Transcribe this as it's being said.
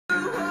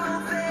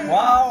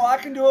Wow, I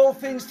can do all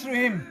things through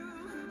him.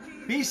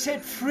 Be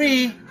set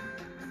free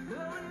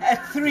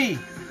at 3.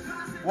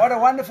 What a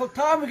wonderful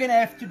time we're going to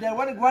have today.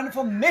 What a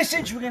wonderful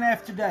message we're going to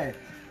have today.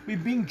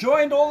 We've been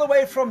joined all the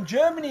way from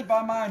Germany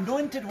by my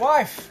anointed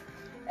wife,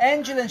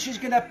 Angela, and she's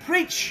going to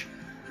preach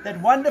that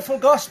wonderful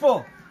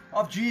gospel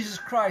of Jesus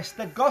Christ,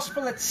 that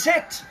gospel that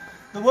set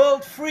the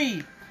world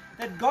free,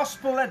 that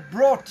gospel that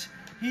brought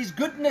his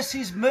goodness,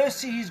 his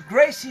mercy, his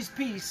grace, his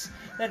peace,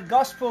 that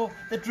gospel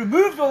that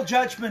removed all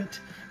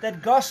judgment,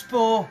 that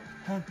gospel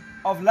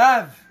of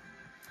love.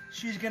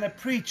 She's going to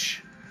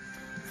preach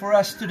for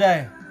us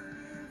today.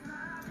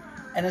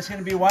 And it's going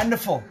to be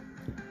wonderful,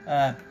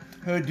 her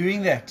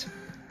doing that.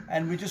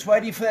 And we're just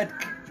waiting for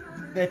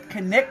that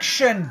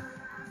connection.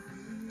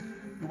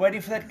 We're waiting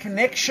for that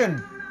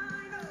connection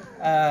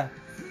that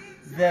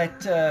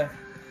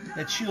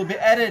she'll be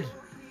added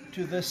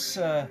to this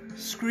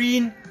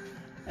screen.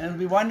 And it'll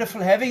be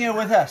wonderful having her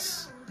with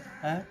us.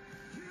 And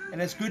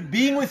it's good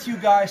being with you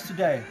guys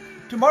today.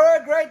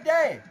 Tomorrow, a great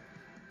day.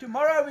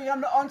 Tomorrow we're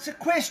going to answer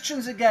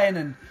questions again.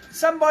 And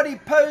somebody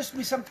posed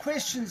me some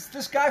questions.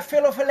 This guy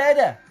fell off a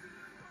ladder.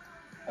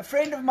 A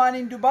friend of mine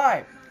in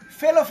Dubai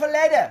fell off a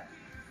ladder.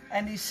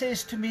 And he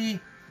says to me,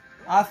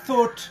 I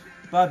thought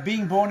by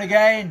being born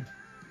again,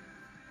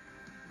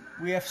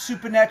 we have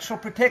supernatural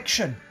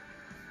protection.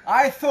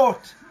 I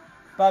thought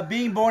by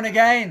being born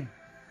again,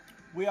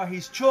 we are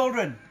his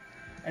children.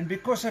 And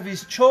because of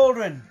his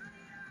children,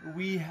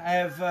 we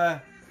have,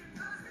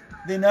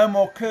 there are no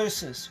more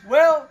curses.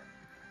 Well,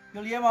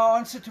 you'll hear my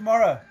answer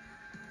tomorrow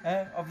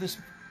of this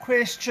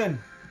question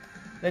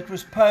that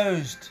was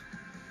posed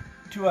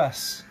to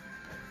us.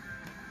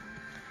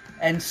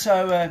 And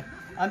so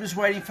I'm just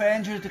waiting for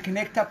Angela to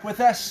connect up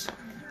with us.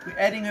 We're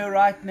adding her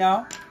right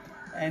now.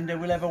 And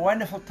we'll have a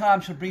wonderful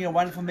time. She'll bring a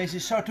wonderful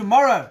message. So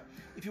tomorrow,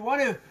 if you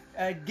want to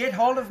get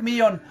hold of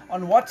me on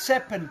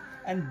WhatsApp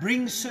and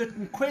bring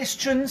certain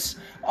questions,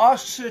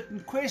 ask certain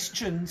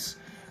questions,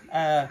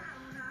 I'll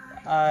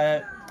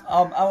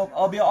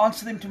be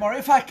answering them tomorrow.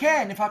 If I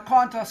can. If I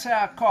can't, I'll say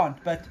I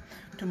can't. But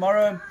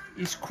tomorrow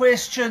is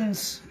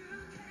questions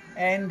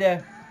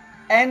and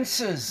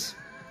answers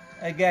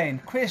again.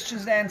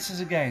 Questions and answers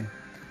again.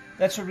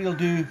 That's what we'll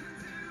do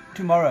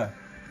tomorrow.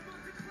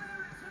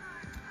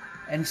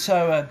 And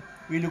so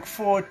we look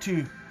forward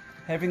to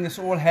having this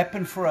all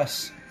happen for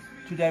us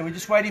today. We're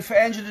just waiting for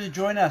Angela to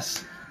join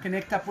us,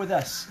 connect up with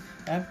us.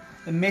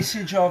 The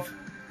message of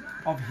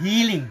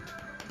healing.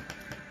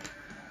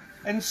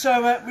 And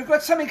so we've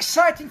got some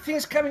exciting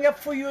things coming up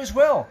for you as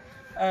well.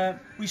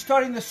 We're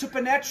starting the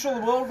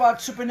supernatural,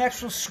 worldwide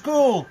supernatural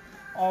school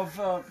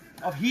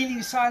of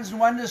healing, signs and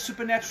wonders,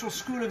 supernatural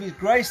school of his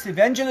grace, the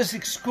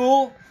evangelistic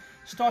school.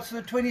 Starts on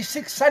the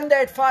 26th,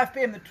 Sunday at 5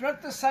 p.m.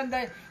 Not the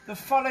Sunday, the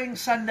following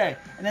Sunday.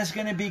 And that's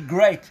going to be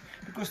great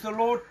because the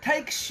Lord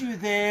takes you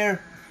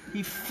there.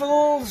 He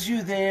fills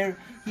you there.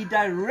 He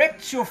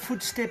directs your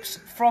footsteps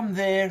from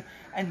there.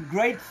 And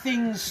great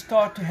things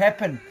start to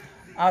happen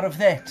out of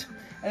that.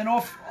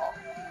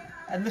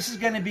 And this is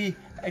going to be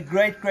a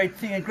great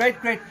thing.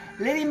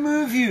 Let him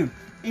move you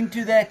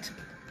into that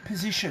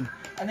position.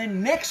 And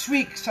then next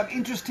week, some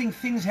interesting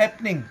things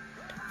happening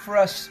for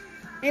us.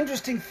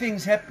 Interesting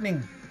things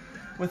happening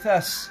with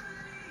us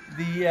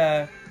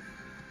the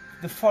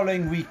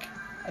following week,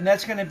 and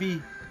that's going to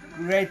be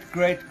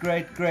great.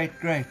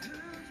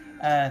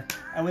 And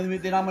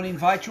then I'm going to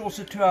invite you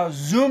also to our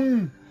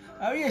Zoom.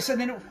 Oh yes, and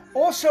then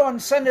also on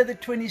Sunday the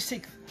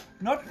 26th,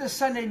 not the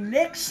Sunday,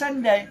 next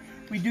Sunday,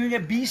 we're doing a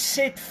Be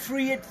Set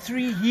Free at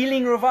 3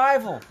 healing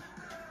revival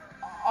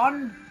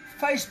on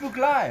Facebook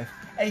Live.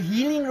 A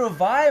healing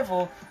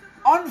revival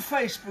on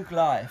Facebook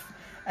Live.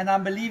 And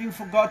I'm believing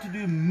for God to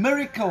do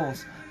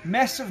miracles,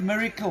 massive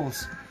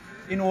miracles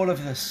in all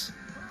of this.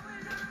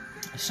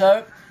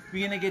 So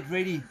we're going to get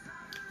ready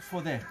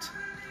for that.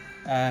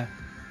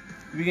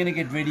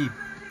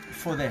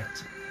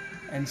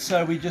 And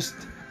so we just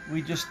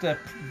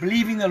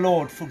believing the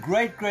Lord for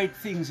great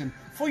things, and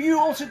for you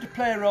also to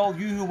play a role,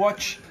 you who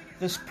watch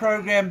this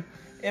program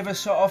ever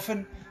so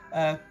often.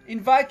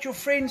 Invite your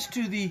friends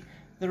to the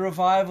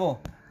revival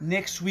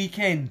next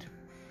weekend.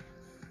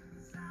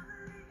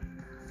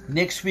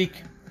 Next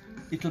week,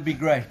 it'll be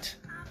great.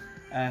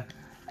 And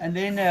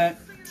then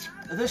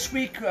this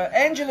week,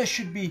 Angela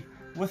should be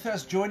with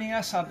us, joining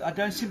us. I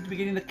don't seem to be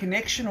getting the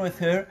connection with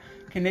her,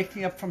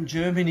 connecting up from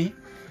Germany.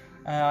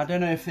 I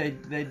don't know if they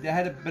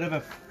had a bit of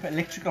an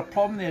electrical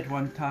problem there at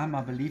one time,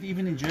 I believe,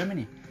 even in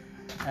Germany.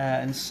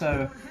 And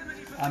so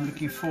I'm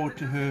looking forward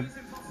to her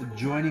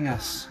joining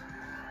us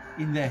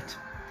in that.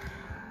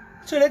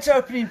 So let's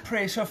open in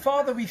prayer. So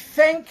Father, we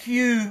thank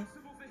you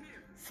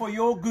for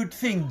your good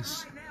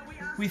things.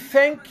 We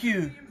thank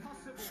you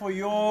for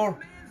your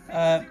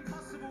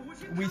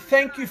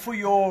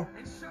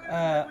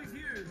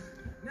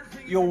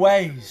your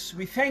ways.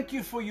 We thank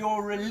you for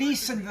your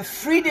release and the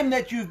freedom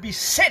that you've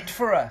beset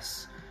for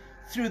us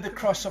through the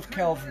cross of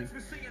Calvary.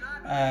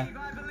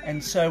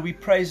 And so we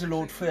praise the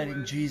Lord for that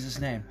in Jesus'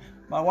 name.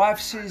 My wife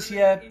says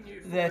here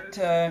that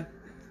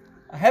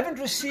I haven't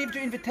received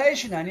your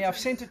invitation, honey. I've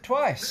sent it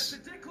twice.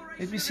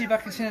 Let me see if I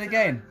can send it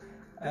again.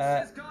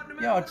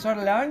 Yeah, it's not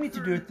allowing me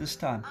to do it this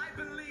time.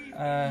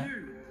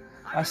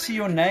 I see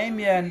your name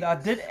here, and I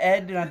did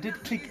add, and I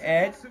did click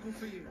add.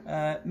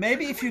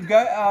 Maybe if you go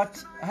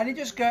out, honey,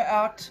 just go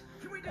out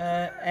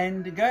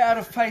and go out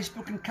of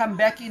Facebook and come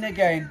back in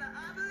again,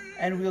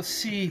 and we'll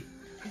see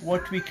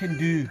what we can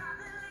do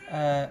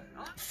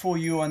for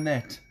you on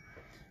that.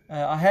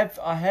 I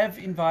have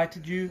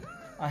invited you.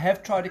 I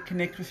have tried to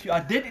connect with you. I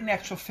did, in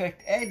actual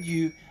fact, add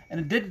you, and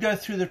it did go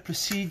through the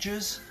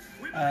procedures,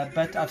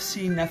 but I've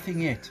seen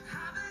nothing yet.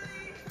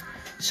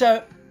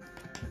 So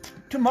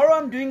tomorrow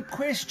I'm doing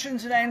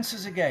questions and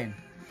answers again.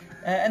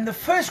 And the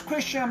first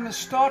question I'm going to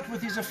start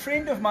with is a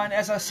friend of mine,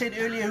 as I said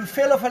earlier, who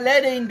fell off a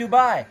ladder in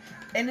Dubai,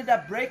 ended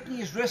up breaking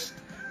his wrist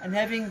and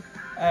having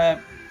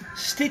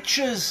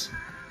stitches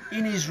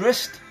in his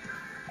wrist.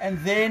 And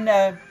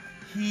then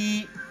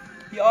he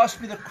asked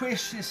me the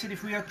question. He said,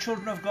 if we are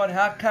children of God,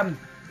 how come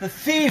the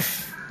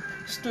thief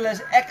still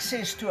has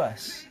access to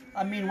us?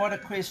 I mean, what a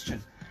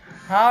question.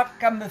 How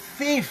come the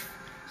thief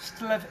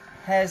still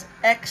has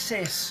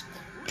access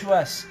to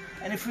us?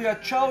 And if we are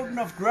children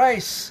of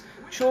grace,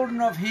 children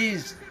of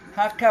His,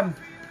 how come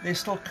there's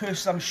still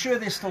curses? I'm sure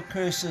there's still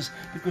curses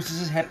because this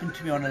has happened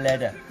to me on a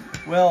ladder.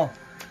 Well,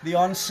 the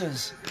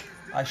answers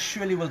I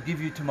surely will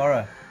give you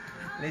tomorrow.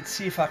 Let's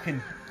see if I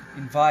can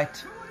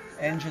invite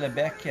Angela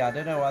back here. I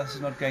don't know why this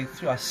is not going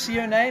through. I see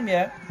her name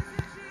here,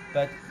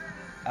 but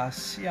I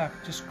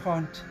just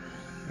can't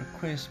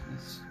request.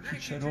 Let's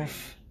switch it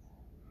off.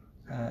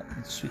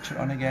 Let's switch it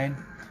on again.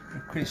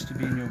 Request to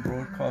be in your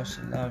broadcast.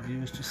 Allow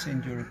viewers to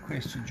send your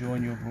request to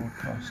join your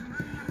broadcast.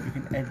 You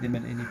can add them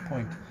at any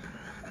point.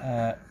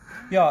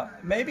 Yeah,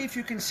 maybe if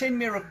you can send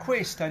me a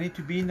request, I need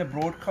to be in the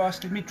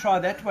broadcast. Let me try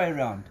that way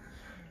around.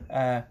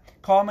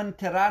 Carmen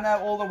Terrana,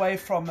 all the way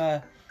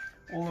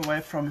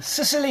from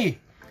Sicily,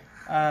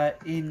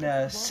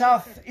 in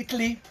South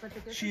Italy.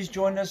 She's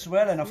joined us as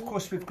well, and of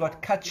course we've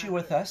got Kachi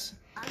with us.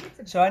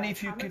 So Annie,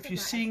 if you're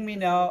seeing me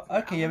now,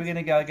 okay, yeah, we're going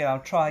to go again. I'll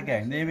try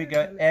again. There we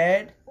go.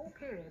 Add.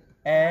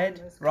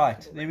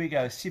 Right, there we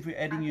go. See if we're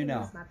adding you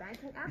now.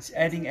 It's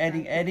adding.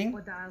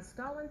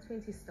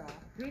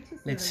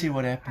 Let's see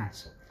what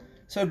happens.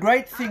 So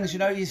great things,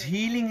 His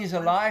healing is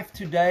alive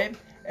today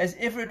as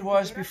ever it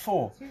was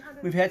before.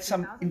 We've had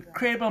some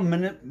incredible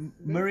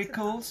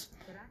miracles.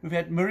 We've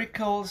had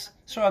miracles.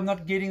 Sorry, I'm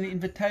not getting the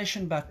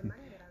invitation button.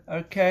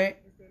 Okay,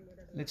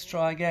 let's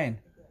try again.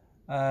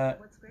 We're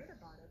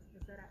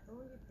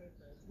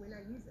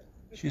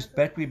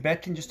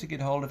battling just to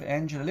get hold of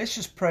Angela. Let's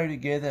just pray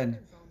together and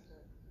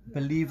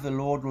believe the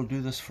Lord will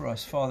do this for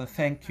us. Father,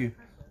 thank you.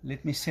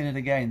 Let me send it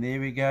again. There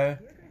we go.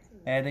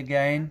 Add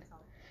again.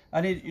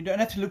 You don't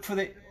have to look for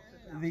the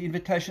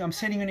invitation. I'm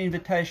sending an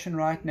invitation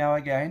right now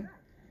again.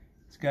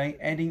 It's going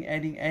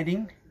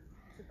adding.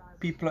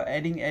 People are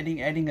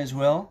adding as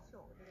well.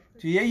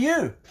 To hear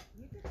you.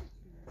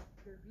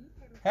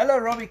 Hello,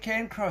 Robbie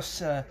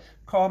Cairncross.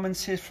 Carmen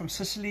says from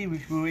Sicily. We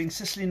were in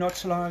Sicily not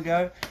so long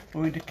ago.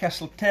 We went to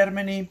Castel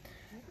Termini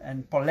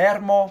and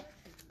Palermo,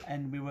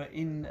 and we were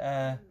in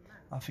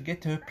I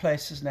forget her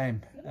place's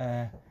name.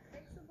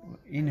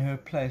 In her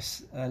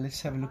place.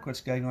 Let's have a look what's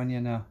going on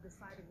here now.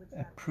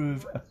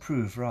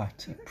 Approve,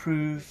 right.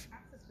 Approve,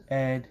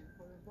 add.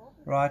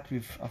 Right,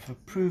 I've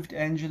approved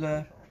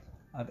Angela.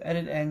 I've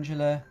added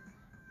Angela.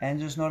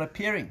 Angela's not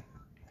appearing.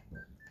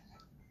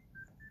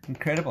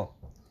 Incredible.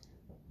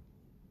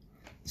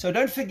 So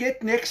don't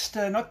forget next,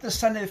 not this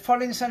Sunday, the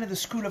following Sunday, the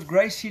School of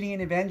Grace, Healing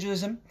and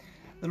Evangelism.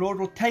 The Lord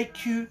will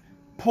take you,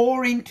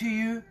 pour into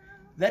you.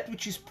 That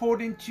which is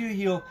poured into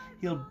you,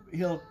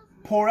 He'll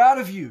pour out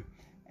of you.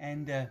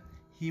 And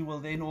He will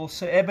then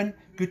also, Eben,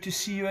 good to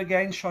see you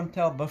again.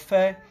 Chantal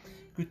Buffet,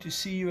 good to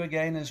see you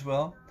again as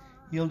well.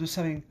 He'll do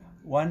something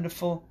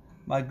wonderful.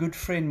 My good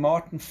friend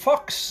Martin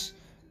Fox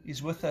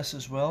is with us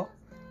as well.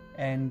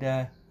 And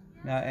now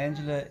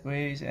Angela,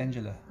 where is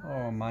Angela?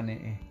 Oh,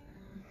 money.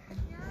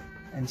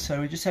 And so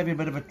we're just having a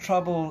bit of a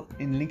trouble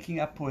in linking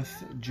up with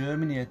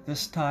Germany at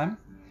this time.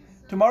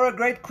 Tomorrow,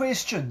 great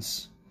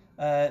questions.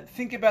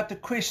 Think about the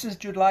questions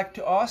that you'd like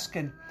to ask,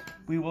 and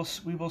we will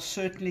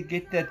certainly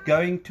get that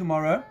going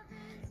tomorrow.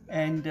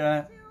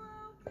 And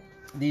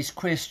these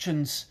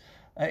questions,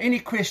 any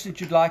question that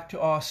you'd like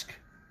to ask,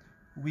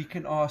 we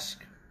can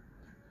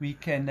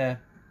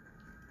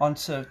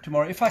answer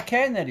tomorrow. If I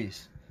can, that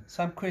is.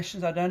 Some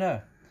questions I don't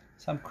know.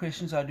 Some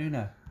questions I do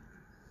know.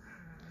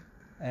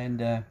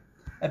 And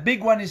a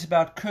big one is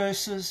about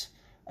curses.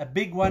 A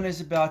big one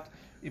is about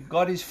if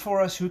God is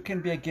for us, who can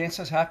be against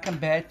us? How come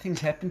bad things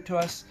happen to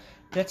us?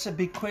 That's a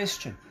big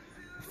question.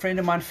 A friend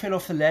of mine fell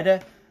off the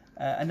ladder.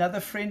 Another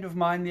friend of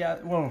mine,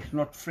 well,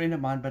 not a friend of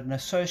mine, but an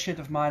associate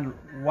of mine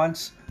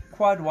once,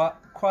 quite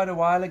a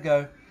while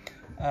ago,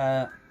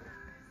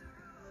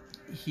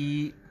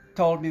 he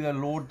told me the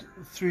Lord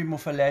threw him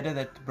off a ladder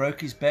that broke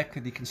his back,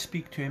 that He can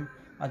speak to him.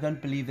 I don't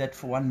believe that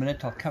for 1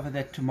 minute. I'll cover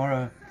that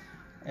tomorrow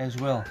as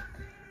well.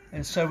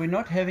 And so we're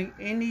not having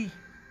any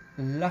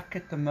luck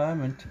at the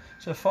moment.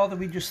 So Father,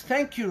 we just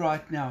thank you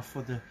right now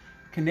for the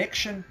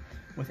connection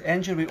with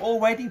Angela. We're all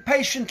waiting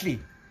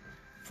patiently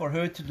for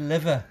her to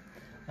deliver.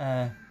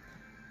 And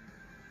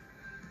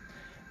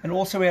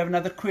also we have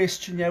another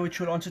question here which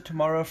we'll answer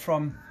tomorrow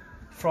from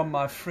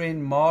my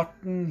friend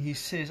Martin. He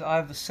says, I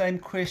have the same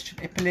question.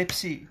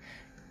 Epilepsy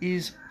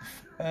is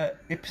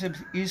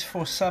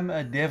for some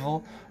a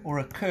devil or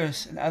a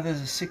curse, and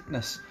others a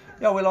sickness.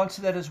 Yeah, we'll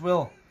answer that as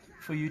well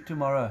for you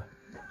tomorrow.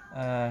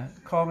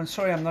 Carmen,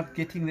 sorry I'm not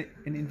getting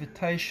an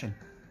invitation.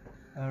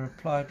 I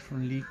replied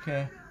from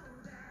Lika.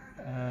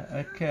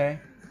 Okay,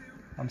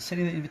 I'm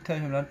sending the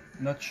invitation. I'm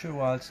not sure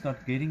why it's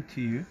not getting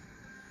to you.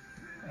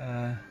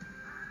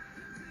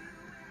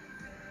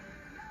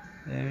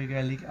 There we go,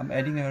 Lika. I'm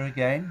adding her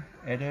again.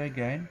 Add her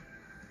again.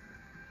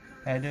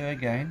 Add her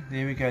again.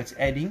 There we go, it's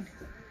adding.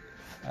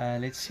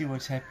 Let's see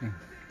what's happening.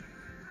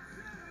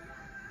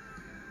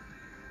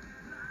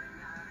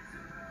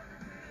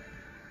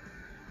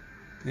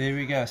 There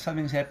we go,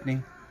 something's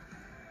happening.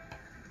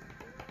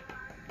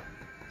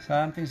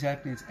 Something's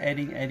happening. It's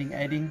adding, adding,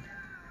 adding.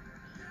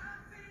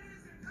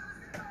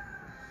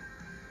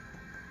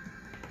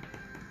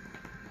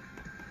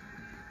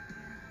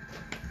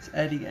 It's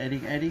adding,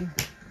 adding, adding.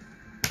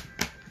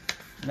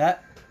 No,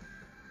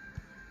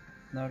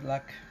 not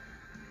luck.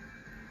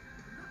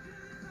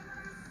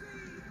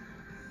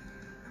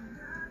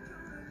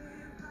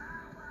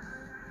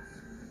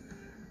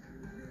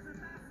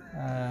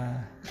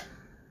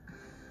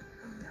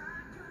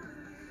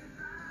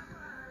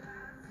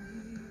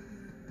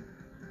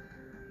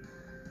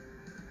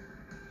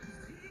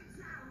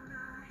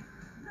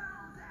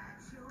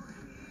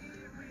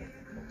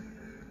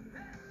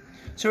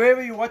 So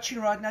wherever you're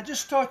watching right now,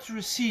 just start to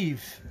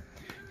receive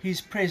His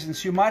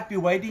presence. You might be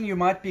waiting, you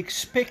might be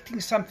expecting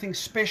something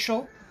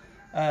special.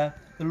 The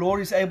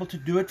Lord is able to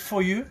do it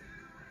for you.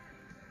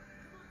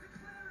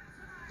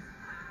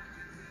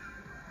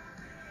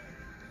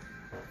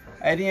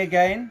 Adding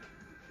again.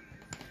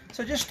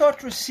 So just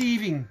start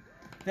receiving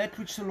that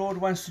which the Lord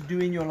wants to do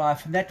in your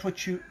life, and that's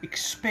what you're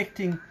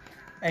expecting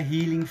a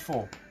healing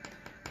for.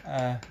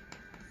 I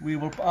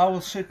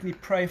will certainly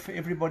pray for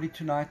everybody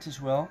tonight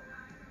as well,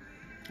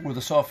 or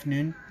this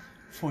afternoon,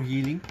 for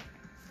healing.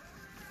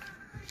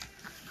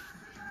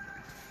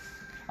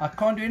 I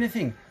can't do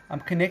anything. I'm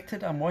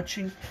connected, I'm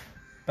watching,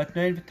 but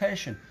no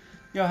invitation.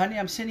 Yeah, honey,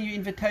 I'm sending you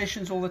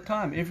invitations all the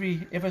time,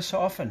 ever so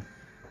often.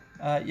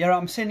 Yeah,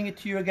 I'm sending it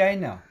to you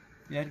again now.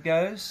 There it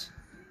goes.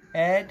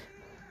 Add.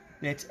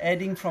 That's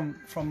adding from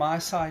my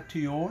side to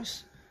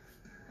yours.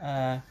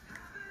 It's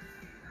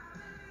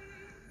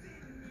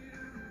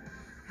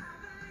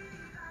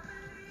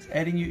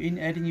adding you in,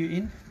 adding you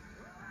in.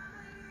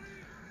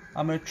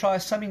 I'm going to try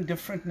something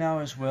different now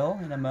as well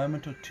in a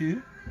moment or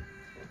two.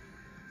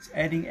 It's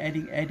adding,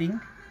 adding,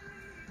 adding.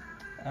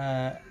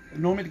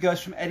 Normally it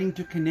goes from adding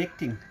to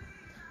connecting,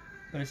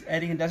 but it's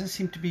adding. It doesn't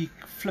seem to be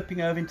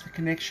flipping over into the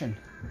connection.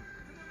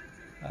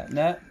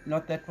 No,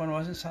 not that one,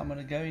 wasn't. So I'm going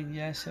to go in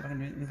here, see if I can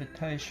do an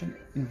invitation.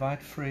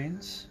 Invite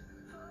friends.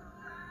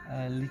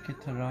 Lika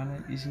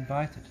Tarana is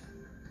invited.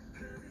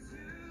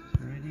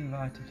 It's already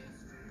invited.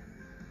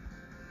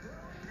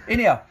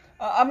 Anyhow,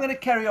 I'm going to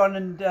carry on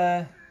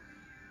and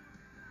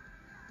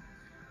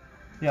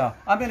yeah,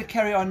 I'm going to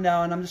carry on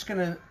now, and I'm just going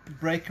to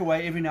break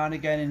away every now and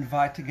again and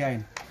invite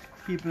again.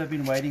 People have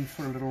been waiting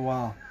for a little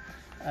while.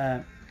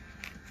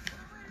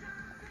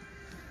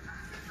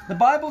 The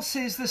Bible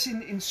says this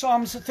in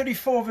Psalms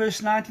 34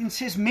 verse 19,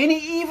 says, many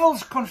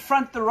evils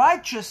confront the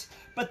righteous,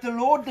 but the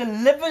Lord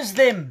delivers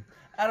them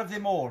out of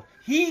them all.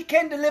 He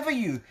can deliver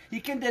you.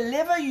 He can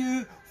deliver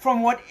you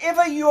from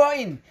whatever you are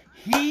in.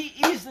 He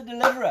is the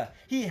deliverer.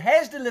 He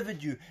has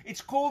delivered you.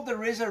 It's called the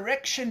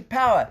resurrection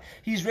power.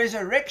 His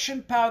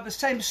resurrection power, the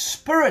same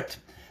Spirit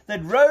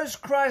that rose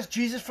Christ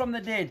Jesus from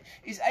the dead,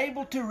 is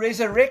able to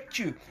resurrect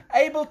you,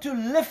 able to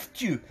lift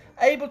you,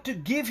 able to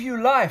give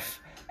you life.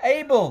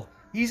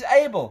 He's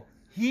able.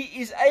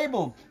 He is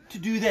able to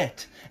do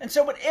that. And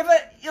so whatever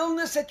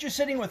illness that you're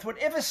sitting with,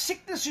 whatever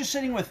sickness you're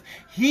sitting with,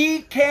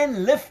 He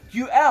can lift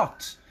you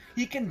out.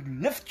 He can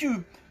lift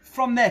you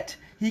from that.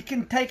 He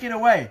can take it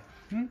away.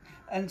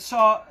 And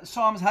so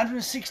Psalms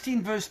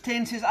 116 verse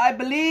 10 says, I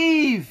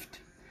believed,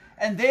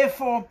 and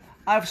therefore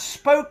I've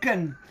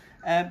spoken,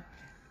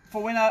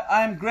 for when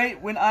I am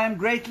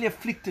greatly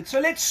afflicted. So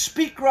let's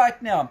speak right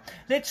now.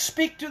 Let's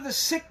speak to the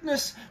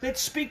sickness.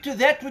 Let's speak to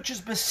that which has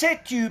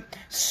beset you.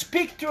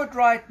 Speak to it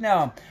right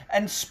now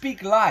and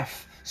speak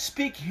life.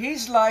 Speak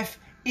His life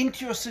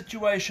into your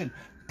situation.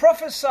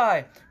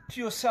 Prophesy to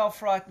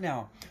yourself right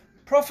now.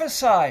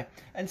 Prophesy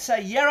and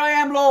say, here I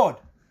am, Lord.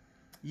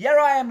 Here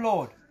I am,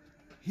 Lord.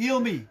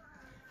 Heal me.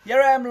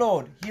 Here I am,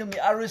 Lord. Heal me.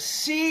 I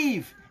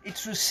receive.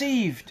 It's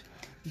received.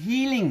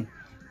 Healing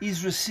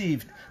is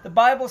received. The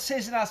Bible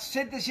says, and I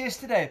said this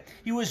yesterday,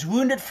 He was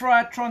wounded for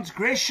our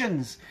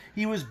transgressions.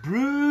 He was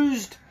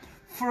bruised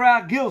for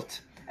our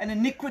guilt and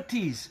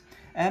iniquities.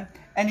 And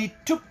He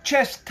took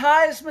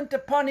chastisement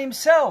upon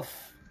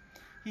Himself.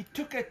 He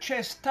took a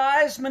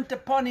chastisement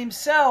upon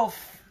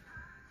Himself.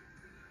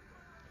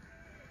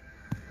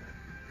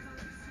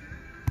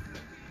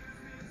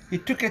 He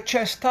took a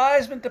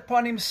chastisement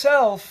upon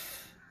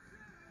Himself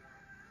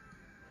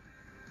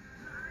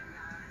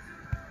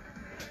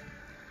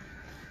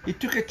He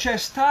took a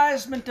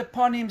chastisement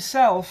upon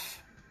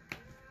himself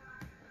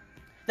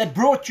that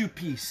brought you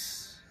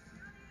peace,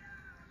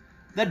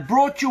 that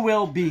brought you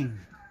well-being.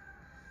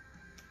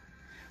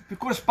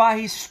 Because by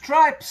his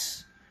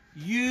stripes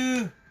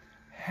you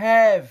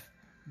have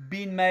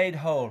been made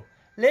whole.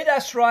 Let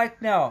us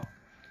right now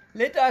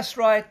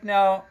declare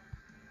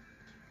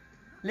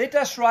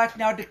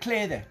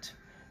that.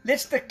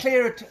 Let's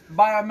declare it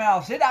by our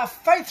mouths. Let our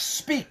faith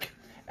speak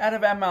out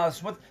of our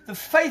mouths. With the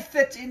faith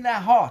that's in our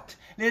heart,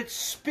 let it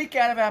speak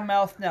out of our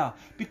mouth now.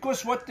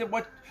 Because what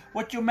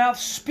your mouth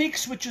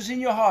speaks, which is in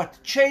your heart,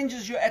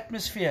 changes your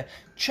atmosphere,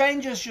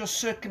 changes your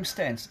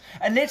circumstance.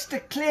 And let's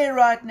declare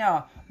right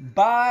now,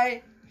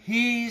 by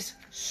his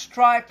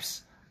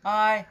stripes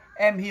I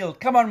am healed.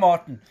 Come on,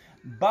 Martin.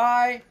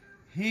 By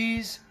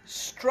his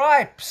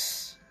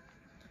stripes.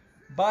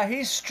 By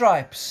his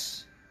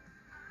stripes.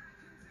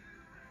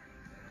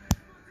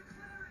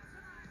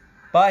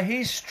 By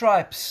his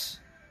stripes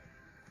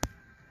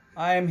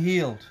I am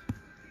healed.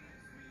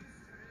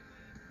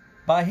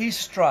 By his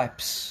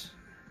stripes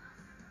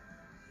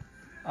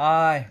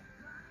I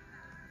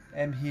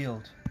am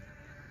healed.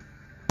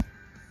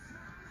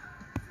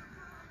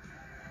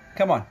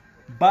 Come on.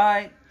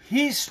 By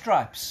his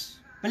stripes.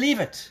 Believe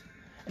it.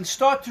 And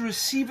start to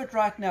receive it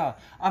right now.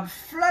 I'm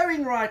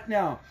flowing right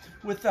now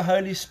with the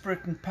Holy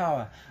Spirit and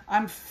power.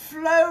 I'm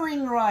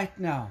flowing right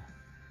now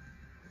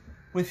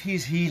with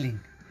his healing.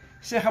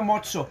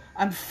 Sehamotso.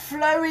 I'm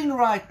flowing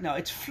right now.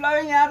 It's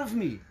flowing out of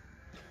me.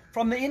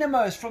 From the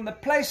innermost, from the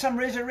place I'm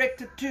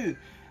resurrected to.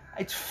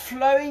 It's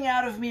flowing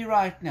out of me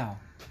right now.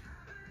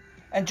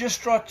 And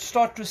just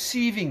start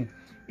receiving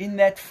in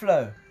that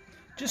flow.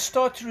 Just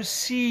start to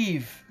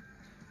receive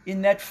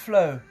in that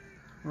flow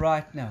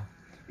right now.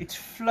 It's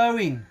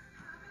flowing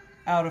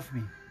out of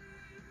me.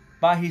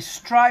 By his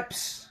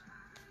stripes,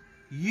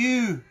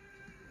 you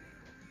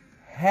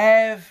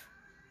have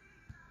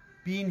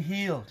been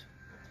healed.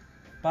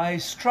 By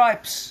his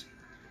stripes,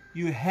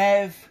 you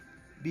have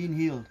been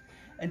healed.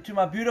 And to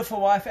my beautiful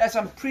wife, as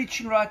I'm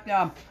preaching right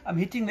now, I'm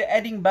hitting the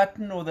adding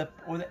button or the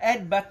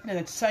add button, and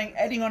it's saying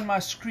adding on my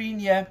screen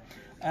here.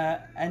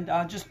 And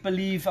I'm just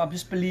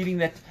believing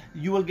that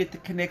you will get the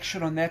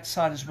connection on that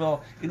side as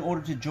well in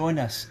order to join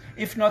us.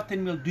 If not,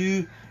 then we'll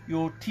do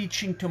your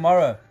teaching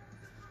tomorrow.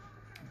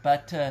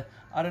 But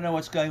I don't know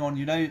what's going on.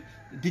 You know,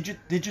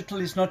 digital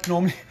is not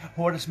normally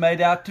what it's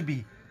made out to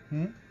be.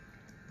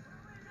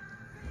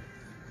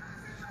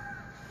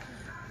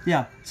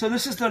 Yeah, so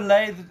this is the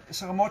day that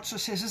Saramotso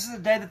says, this is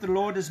the day that the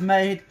Lord has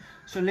made,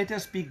 so let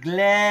us be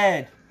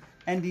glad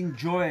and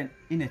enjoy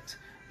in it.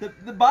 The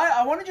Bible,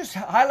 I want to just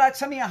highlight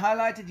something I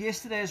highlighted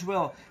yesterday as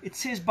well. It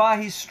says, by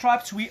his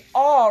stripes we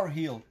are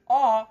healed.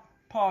 Are,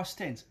 past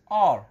tense.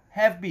 Are,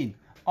 have been.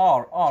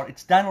 Are.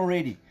 It's done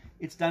already.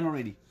 It's done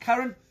already.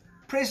 Current,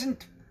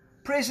 present,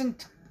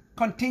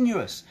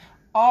 continuous.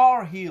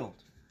 Are healed.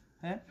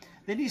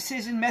 Then he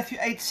says in Matthew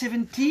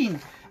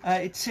 8:17,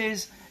 it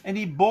says, and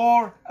he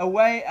bore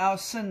away our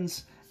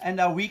sins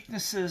and our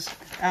weaknesses,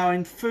 our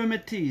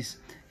infirmities.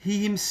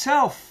 He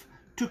himself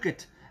took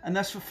it, and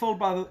that's fulfilled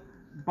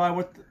by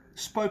what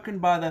spoken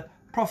by the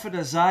prophet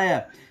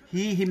Isaiah.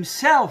 He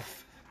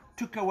himself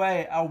took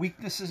away our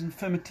weaknesses,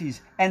 infirmities,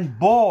 and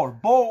bore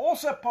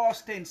also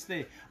past tense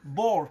there,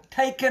 bore,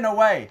 taken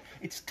away.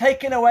 It's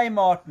taken away,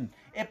 Martin.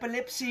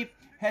 Epilepsy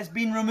has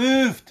been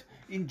removed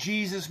in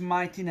Jesus'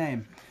 mighty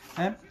name.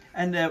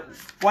 And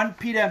 1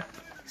 Peter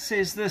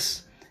says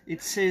this.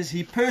 It says,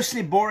 he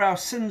personally bore our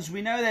sins.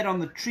 We know that on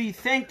the tree.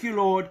 Thank you,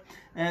 Lord,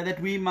 that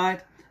we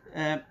might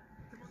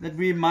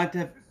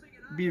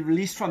be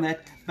released from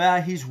that.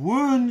 By his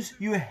wounds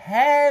you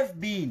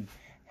have been,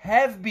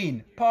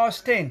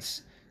 past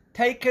tense,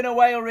 taken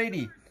away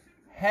already,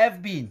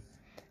 have been.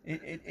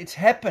 It's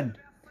happened.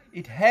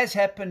 It has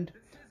happened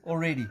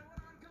already.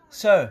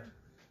 So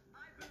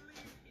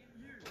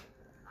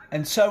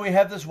we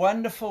have this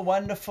wonderful,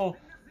 wonderful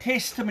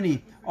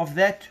testimony of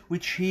that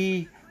which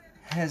he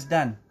has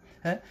done.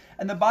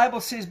 And the Bible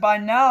says, by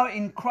now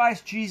in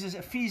Christ Jesus,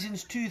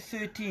 Ephesians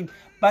 2:13,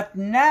 but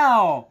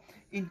now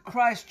in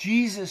Christ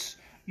Jesus,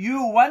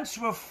 you once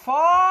were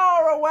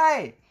far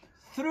away.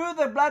 Through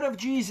the blood of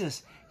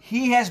Jesus,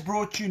 he has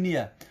brought you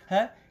near.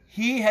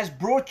 He has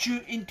brought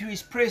you into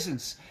his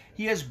presence.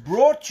 He has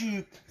brought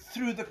you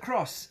through the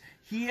cross.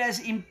 He has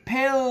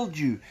impelled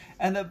you.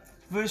 And the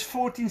verse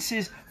 14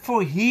 says,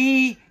 for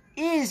he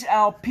is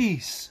our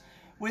peace.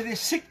 Where there's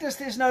sickness,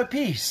 there's no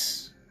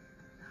peace.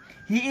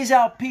 He is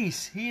our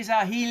peace. He is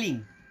our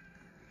healing.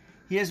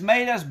 He has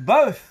made us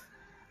both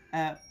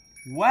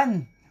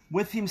one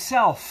with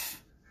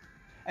himself.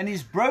 And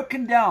he's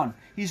broken down.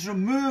 He's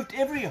removed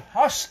every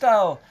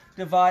hostile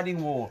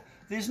dividing wall.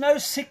 There's no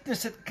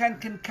sickness that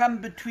can come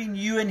between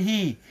you and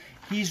he.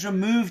 He's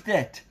removed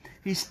that.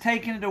 He's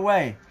taken it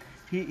away.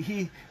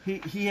 He's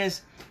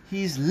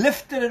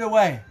lifted it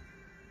away.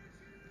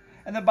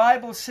 And the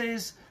Bible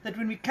says that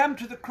when we come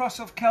to the cross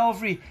of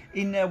Calvary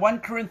in 1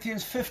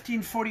 Corinthians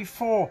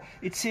 15:44,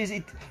 it says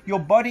your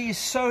body is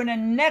sown a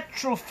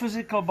natural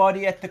physical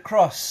body at the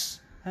cross.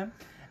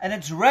 and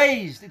it's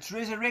raised, it's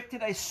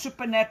resurrected a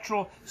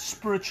supernatural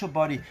spiritual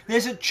body.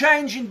 There's a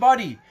change in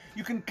body.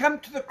 You can come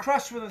to the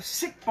cross with a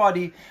sick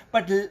body,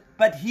 but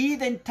he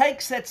then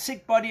takes that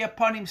sick body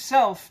upon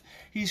himself.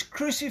 He's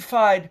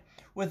crucified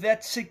with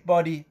that sick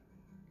body,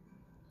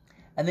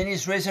 and then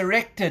he's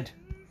resurrected.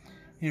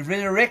 He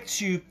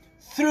resurrects you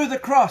through the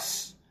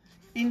cross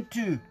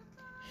into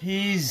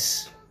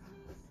his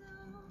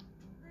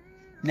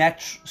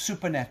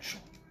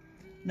supernatural.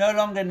 No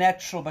longer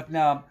natural, but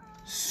now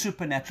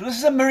supernatural. This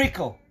is a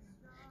miracle.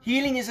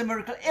 Healing is a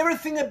miracle.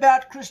 Everything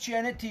about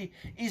Christianity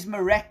is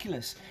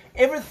miraculous.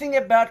 Everything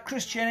about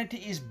Christianity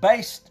is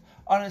based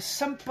on a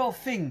simple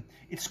thing.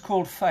 It's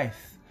called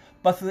faith.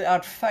 But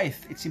without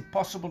faith, it's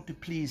impossible to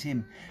please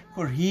him.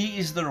 For he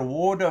is the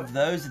rewarder of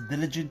those that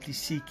diligently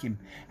seek him.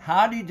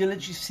 How do you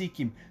diligently seek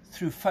him?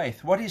 Through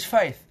faith. What is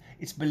faith?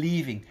 It's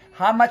believing.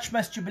 How much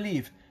must you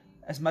believe?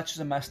 As much as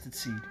a mustard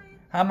seed.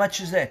 How much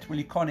is that? Well,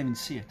 you can't even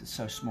see it. It's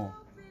so small.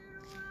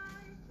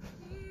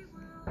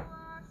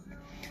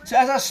 So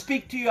as I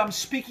speak to you, I'm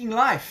speaking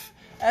life.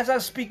 As I'm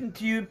speaking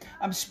to you,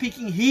 I'm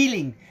speaking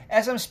healing.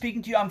 As I'm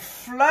speaking to you, I'm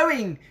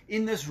flowing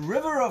in this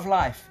river of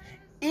life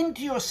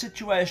into your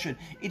situation.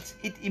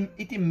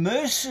 It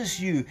immerses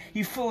you.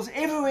 He fills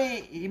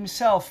everywhere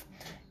himself,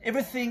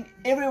 everything,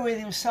 everywhere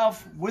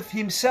himself with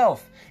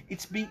himself.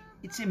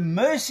 It's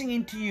immersing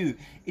into you.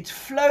 It's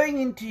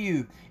flowing into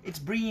you. It's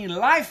bringing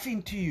life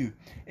into you.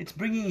 It's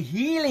bringing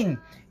healing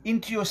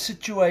into your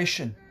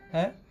situation.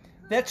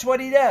 That's what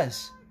he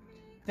does.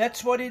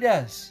 That's what he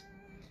does.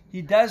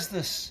 He does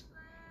this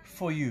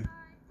for you.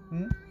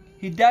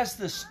 He does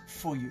this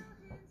for you.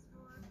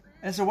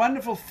 And it's a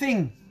wonderful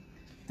thing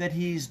that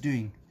he is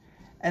doing.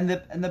 And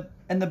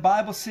the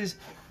Bible says,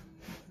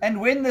 and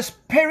when this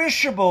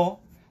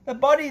perishable, the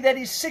body that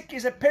is sick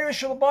is a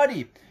perishable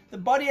body. The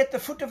body at the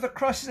foot of the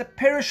cross is a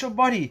perishable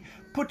body.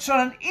 Puts on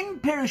an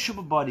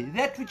imperishable body,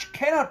 that which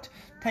cannot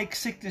take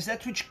sickness,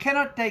 that which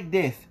cannot take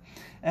death.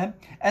 And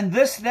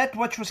that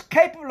which was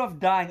capable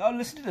of dying. Oh,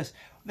 listen to this.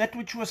 That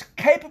which was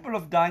capable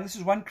of dying. This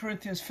is 1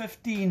 Corinthians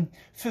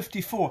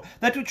 15:54.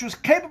 That which was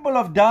capable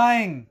of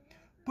dying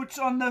puts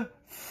on the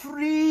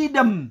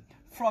freedom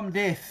from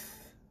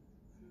death.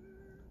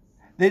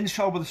 Then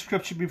shall the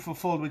scripture be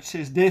fulfilled, which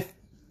says, death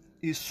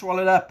is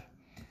swallowed up.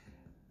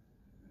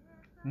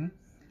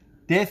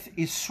 Death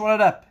is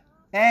swallowed up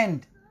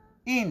and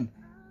in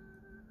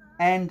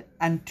and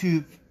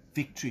unto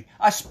victory.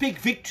 I speak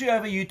victory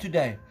over you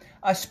today.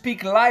 I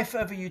speak life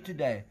over you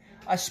today.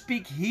 I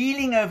speak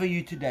healing over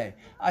you today.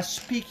 I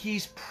speak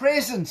his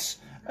presence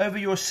over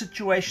your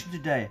situation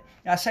today.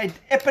 I say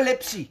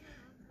epilepsy,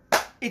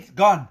 it's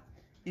gone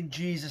in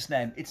Jesus'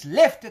 name. It's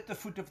left at the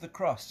foot of the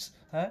cross.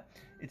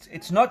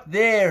 It's not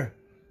there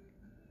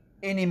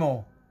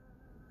anymore.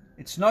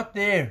 It's not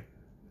there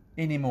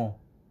anymore.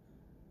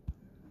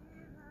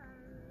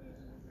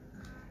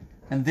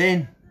 And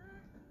then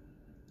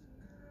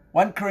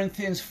 1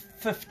 Corinthians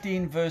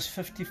 15 verse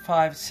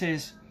 55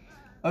 says,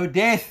 O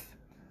death,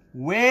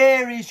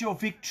 where is your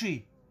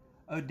victory?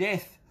 O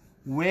death,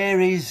 where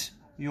is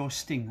your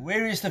sting?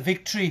 Where is the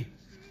victory?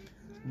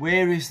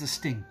 Where is the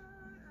sting?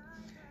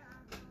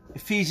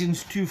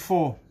 Ephesians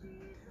 2:4.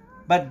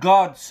 But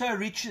God, so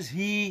rich is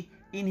he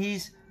in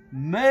his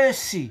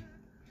mercy,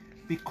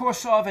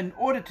 because of, in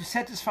order to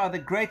satisfy the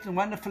great and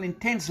wonderful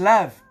intense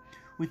love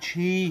which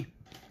he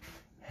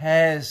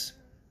has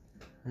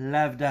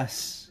loved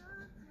us.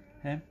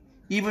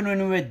 Even when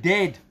we were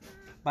dead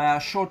by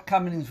our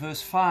shortcomings,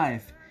 verse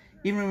 5,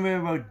 even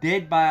when we were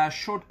dead by our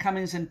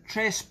shortcomings and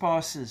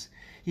trespasses,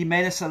 he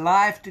made us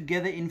alive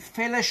together in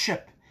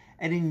fellowship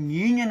and in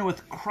union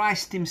with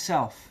Christ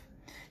himself.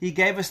 He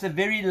gave us the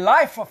very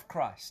life of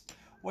Christ.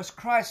 Was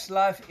Christ's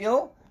life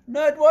ill?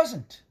 No, it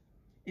wasn't.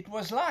 It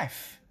was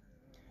life.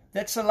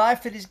 That's the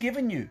life that he's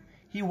given you.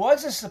 He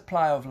was a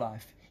supply of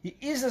life. He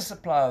is a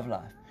supply of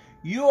life.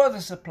 You are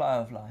the supply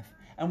of life.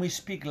 And we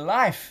speak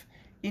life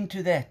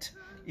into that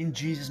in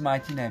Jesus'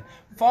 mighty name.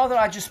 Father,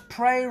 I just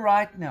pray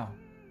right now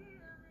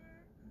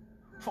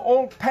for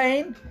all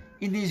pain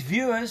in these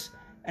viewers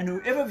and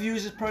whoever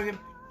views this program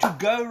to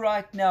go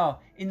right now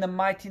in the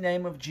mighty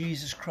name of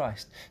Jesus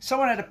Christ.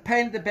 Someone had a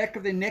pain at the back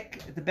of their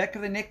neck,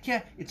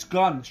 here, it's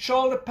gone.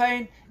 Shoulder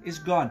pain is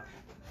gone.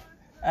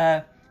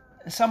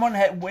 Someone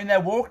had, when they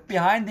walked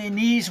behind their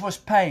knees, was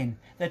pain.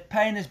 That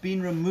pain has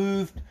been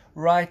removed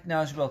right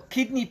now as well.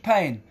 Kidney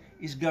pain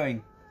is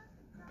going.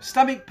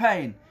 Stomach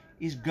pain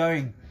is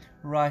going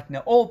right now.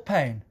 All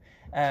pain.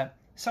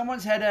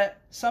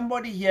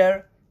 Somebody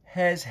here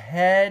has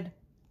had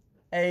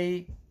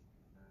a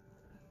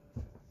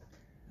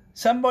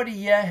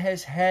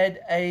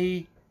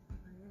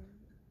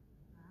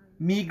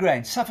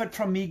migraine, suffered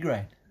from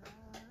migraine.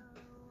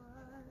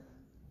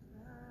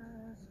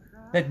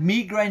 That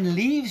migraine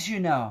leaves you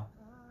now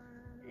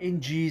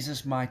in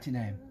Jesus' mighty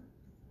name.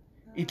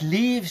 It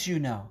leaves you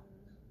now.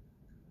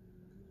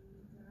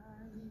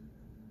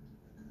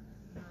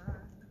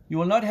 You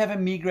will not have a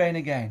migraine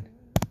again.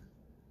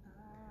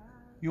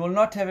 You will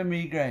not have a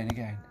migraine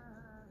again.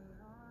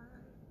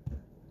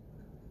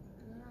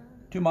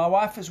 To my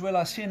wife as well,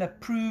 I see an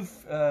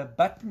approve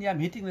button. Yeah, I'm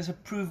hitting this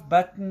approve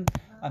button.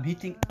 I'm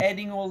hitting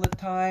adding all the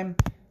time.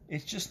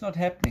 It's just not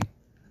happening.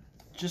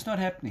 Just not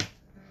happening.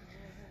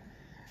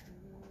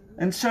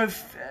 And so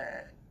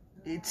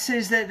it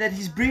says that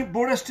He's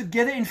brought us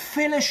together in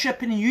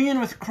fellowship and in union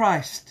with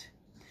Christ.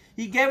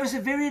 He gave us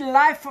the very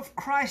life of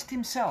Christ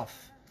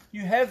Himself.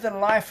 You have the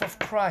life of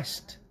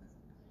Christ.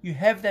 You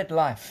have that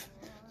life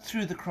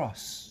through the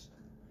cross.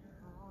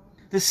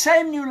 The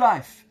same new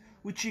life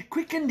which He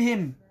quickened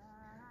Him.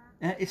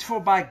 It's for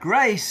by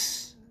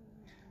grace.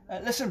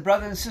 Listen,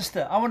 brother and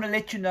sister, I want to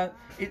let you know,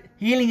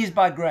 healing is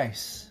by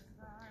grace.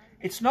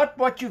 It's not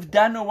what you've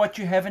done or what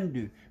you haven't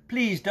done.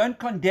 Please don't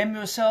condemn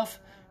yourself.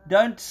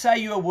 Don't say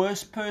you're a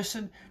worse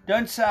person.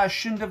 Don't say I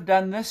shouldn't have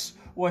done this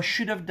or I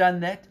should have done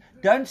that.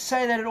 Don't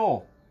say that at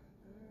all.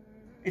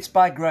 It's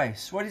by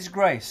grace. What is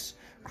grace?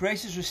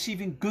 Grace is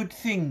receiving good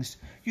things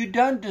you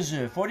don't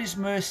deserve. What is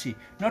mercy?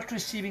 Not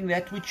receiving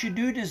that which you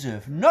do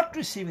deserve. Not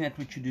receiving that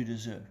which you do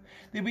deserve.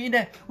 We're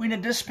in a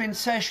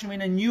dispensation. We're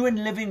in a new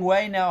and living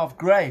way now of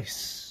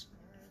grace.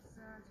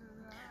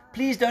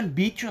 Please don't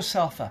beat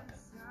yourself up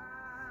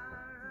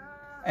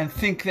and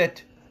think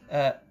that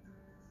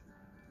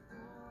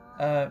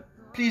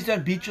please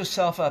don't beat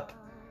yourself up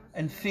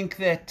and think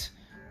that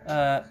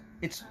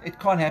it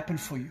can't happen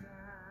for you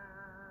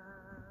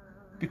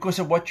because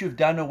of what you've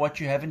done or what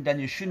you haven't done.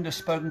 You shouldn't have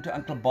spoken to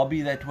Uncle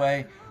Bobby that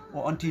way,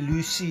 or Auntie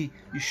Lucy.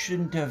 You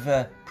shouldn't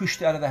have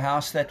pushed out of the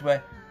house that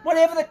way.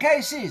 Whatever the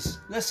case is,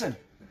 listen,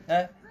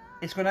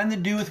 it's got nothing to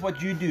do with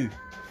what you do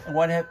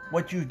and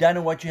what you've done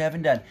or what you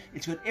haven't done.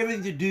 It's got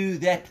everything to do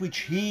with that which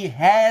He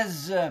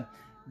has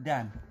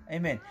done.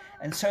 Amen.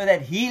 And so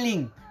that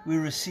healing we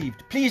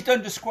received. Please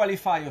don't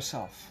disqualify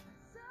yourself.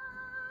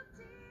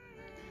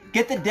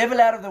 Get the devil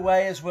out of the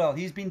way as well.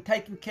 He's been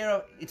taken care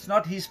of.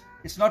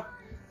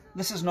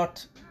 This is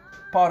not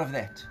part of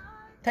that.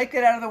 Take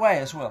it out of the way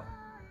as well.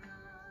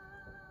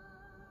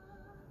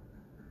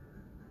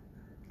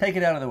 Take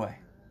it out of the way.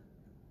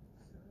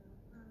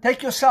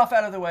 Take yourself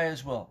out of the way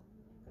as well.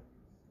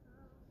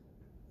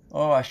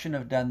 Oh, I shouldn't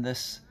have done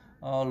this.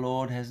 Oh,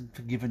 Lord hasn't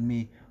forgiven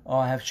me. Oh,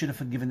 I should have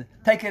forgiven.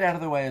 Take it out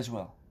of the way as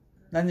well.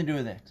 Nothing to do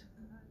with that.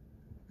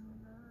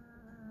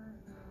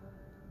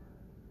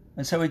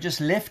 And so we're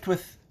just left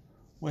with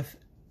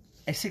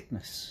a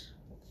sickness.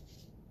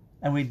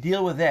 And we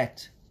deal with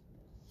that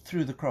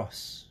through the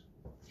cross.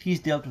 He's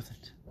dealt with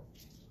it.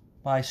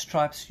 By His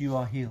stripes you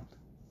are healed.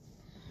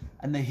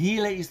 And the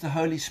healer is the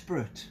Holy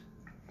Spirit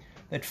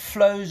that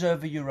flows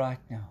over you right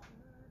now.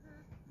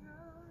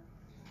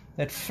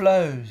 That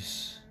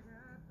flows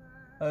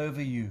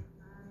over you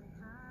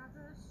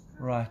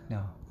right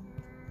now.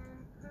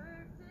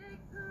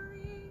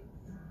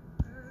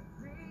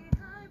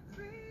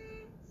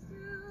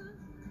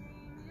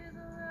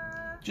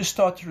 Just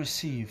start to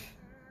receive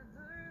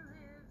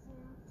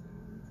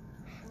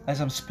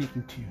as I'm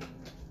speaking to you.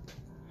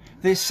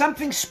 There's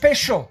something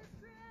special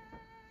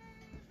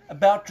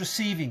about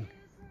receiving.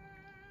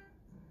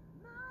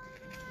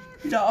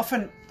 You know,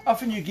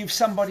 often you give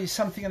somebody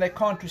something and they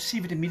can't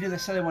receive it immediately,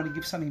 so they want to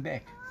give something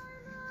back.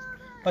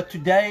 But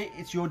today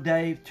it's your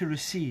day to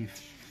receive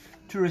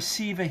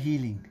a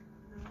healing.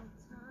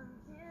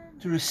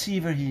 To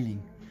receive a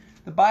healing.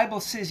 The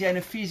Bible says here in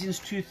Ephesians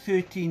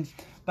 2:13,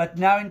 but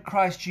now in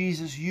Christ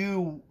Jesus,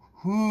 you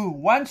who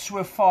once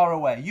were far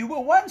away, you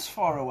were once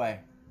far away,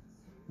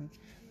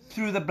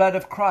 through the blood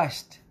of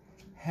Christ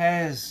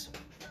has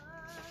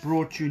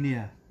brought you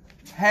near.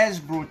 Has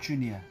brought you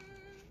near.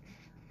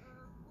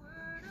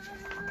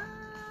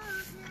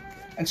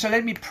 And so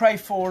let me pray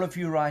for all of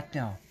you right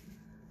now.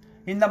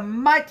 In the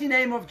mighty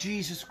name of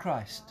Jesus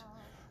Christ,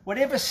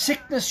 whatever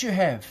sickness you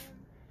have,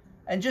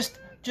 and just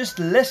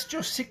list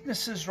your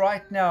sicknesses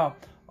right now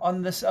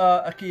on this.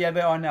 Okay, yeah,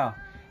 they are now.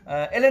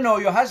 Eleanor,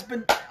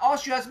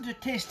 ask your husband to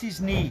test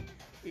his knee.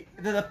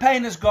 The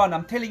pain is gone.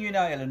 I'm telling you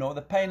now, Eleanor,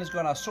 the pain is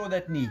gone. I saw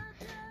that knee.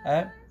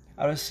 I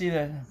will see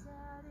that.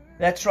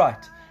 That's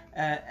right.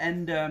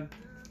 And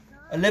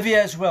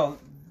Olivia as well.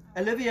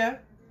 Olivia,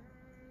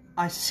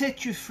 I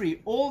set you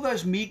free. All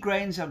those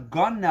migraines are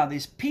gone now.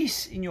 There's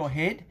peace in your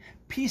head,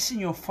 peace in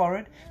your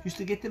forehead. Just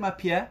to get them up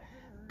here.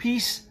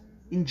 Peace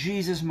in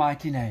Jesus'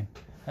 mighty name.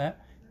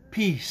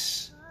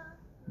 Peace.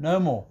 No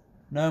more.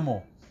 No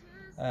more.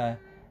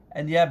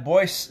 And yeah,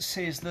 Boyce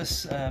says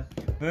this,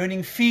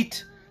 burning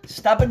feet,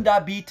 stubborn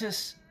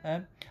diabetes.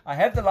 I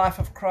have the life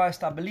of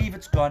Christ. I believe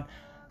it's gone.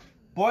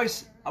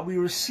 Boyce, we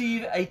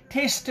receive a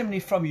testimony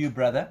from you,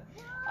 brother.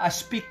 I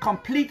speak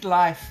complete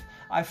life.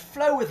 I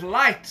flow with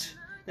light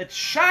that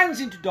shines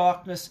into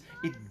darkness.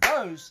 It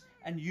goes,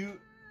 and you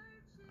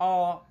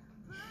are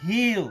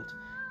healed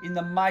in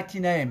the mighty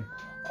name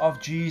of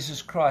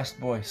Jesus Christ,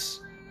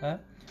 Boyce.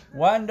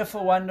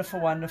 Wonderful, wonderful,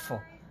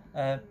 wonderful.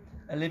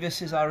 Olivia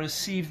says, I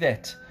receive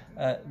that.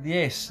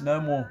 Yes, no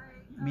more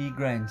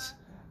migraines.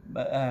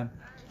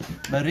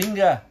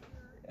 Maringa,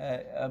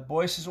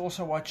 Boyce is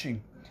also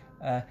watching.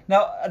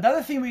 Now,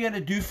 another thing we're going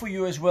to do for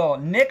you as well.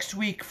 Next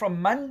week,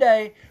 from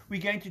Monday,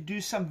 we're going to do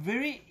some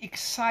very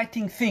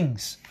exciting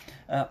things.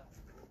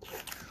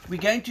 we're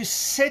going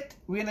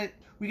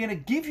to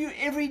give you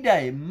every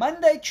day,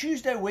 Monday,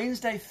 Tuesday,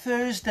 Wednesday,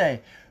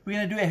 Thursday. We're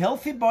going to do a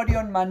healthy body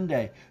on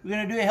Monday. We're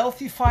going to do a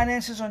healthy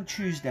finances on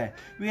Tuesday.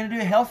 We're going to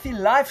do a healthy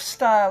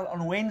lifestyle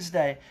on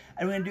Wednesday.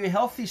 And we're going to do a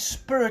healthy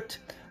spirit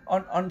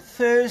on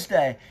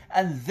Thursday.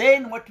 And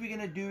then what we're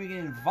going to do, we're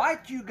going to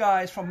invite you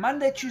guys from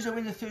Monday, Tuesday,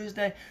 Wednesday,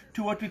 Thursday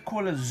to what we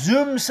call a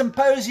Zoom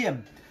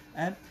symposium.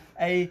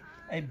 A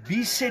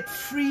Be Set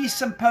Free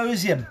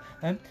symposium.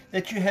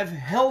 That you have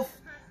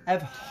health,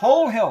 have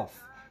whole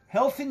health.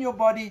 Health in your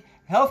body,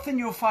 health in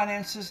your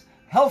finances,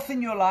 health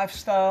in your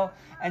lifestyle,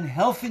 and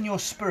health in your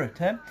spirit.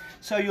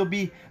 So you'll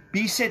be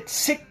set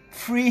sick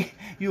free,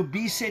 you'll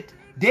be set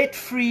debt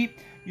free,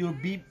 you'll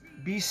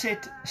be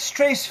set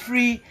stress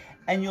free,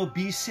 and you'll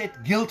be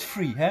set guilt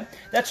free.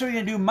 That's what we're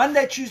going to do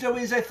Monday, Tuesday,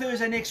 Wednesday,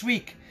 Thursday next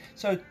week.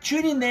 So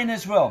tune in then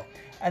as well.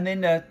 And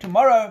then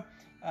tomorrow,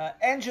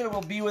 Angela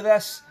will be with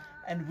us,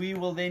 and we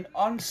will then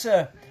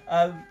answer.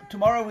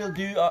 Tomorrow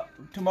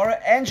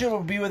Angela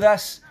will be with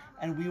us,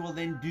 and we will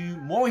then do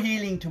more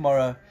healing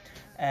tomorrow.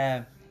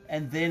 And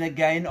then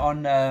again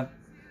on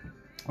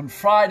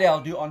Friday,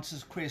 I'll do answer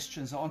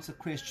questions.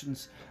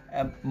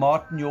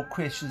 Martin, your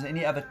questions,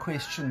 any other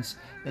questions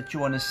that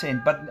you want to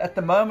send. But at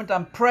the moment,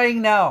 I'm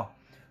praying now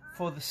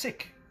for the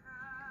sick.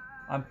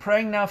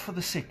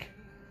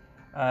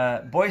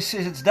 Boyce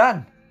says it's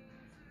done.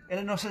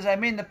 Eleanor says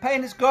amen. The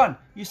pain is gone.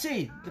 You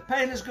see, the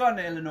pain is gone,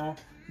 Eleanor.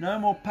 No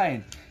more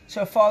pain.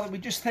 So, Father, we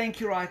just thank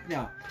you right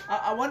now.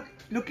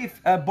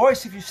 If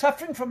Boyce, if you're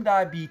suffering from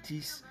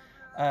diabetes,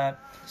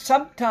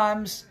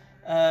 sometimes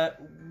I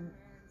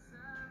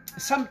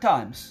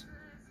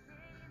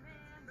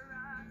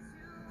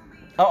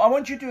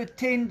want you to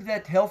attend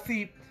that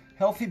healthy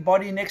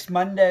body next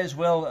Monday as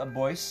well,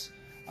 Boyce.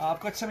 I've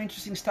got some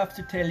interesting stuff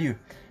to tell you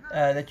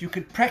that you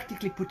could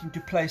practically put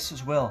into place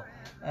as well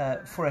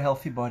for a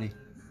healthy body.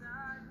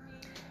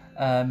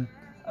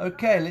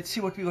 Okay, let's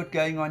see what we got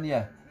going on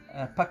here.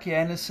 Paki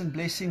Anderson,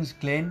 blessings.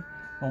 Glenn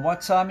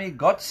Mwatsami,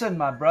 Godson,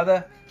 my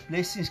brother,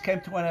 blessings,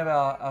 came to one of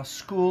our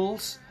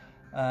schools.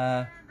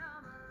 Yeah,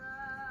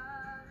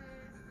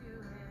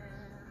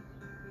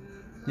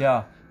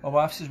 my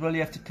wife says, well, you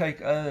have to take,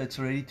 it's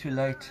already too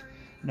late.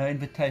 No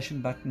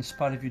invitation button in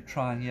spite of you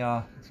trying.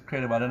 Yeah, it's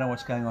incredible. I don't know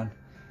what's going on.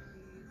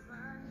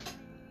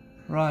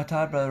 Right,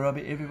 hi, Brother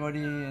Robbie,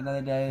 everybody,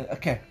 another day.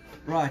 Okay,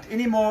 right,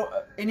 any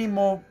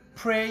more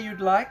prayer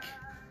you'd like?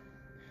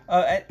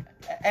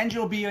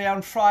 Angela will be here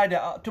on Friday.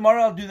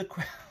 Tomorrow I'll do the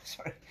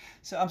sorry.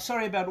 So I'm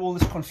sorry about all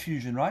this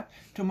confusion, right?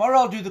 Tomorrow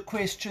I'll do the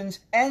questions.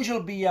 Angela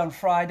will be here on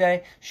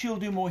Friday. She'll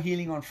do more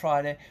healing on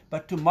Friday.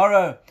 But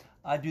tomorrow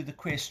I do the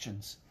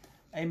questions.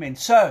 Amen.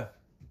 So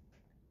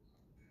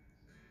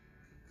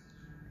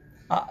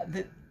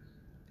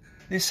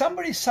there's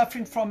somebody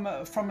suffering from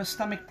a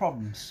stomach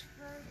problems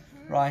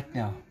right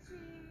now.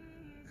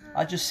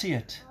 I just see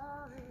it.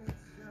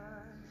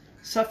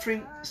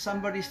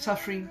 Somebody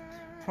suffering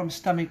from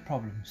stomach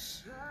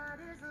problems.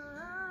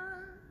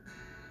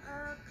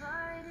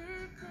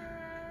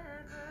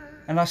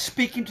 And I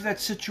speak into that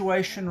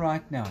situation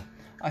right now.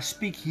 I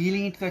speak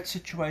healing into that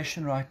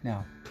situation right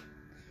now.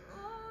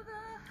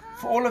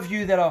 For all of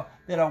you that are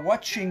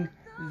watching,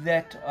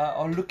 that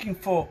are looking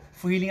for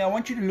healing, I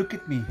want you to look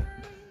at me.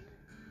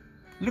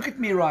 Look at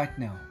me right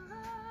now.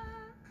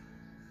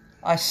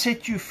 I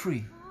set you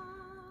free.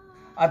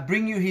 I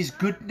bring you His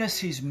goodness,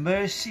 His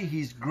mercy,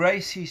 His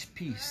grace, His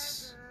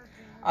peace.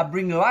 I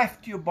bring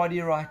life to your body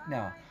right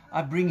now.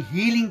 I bring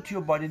healing to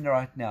your body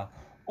right now.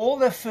 All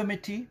the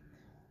infirmity,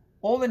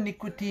 all the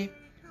iniquity,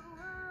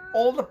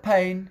 all the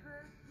pain,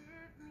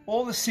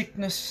 all the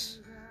sickness,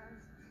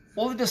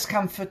 all the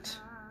discomfort,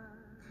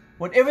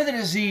 whatever the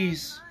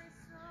disease,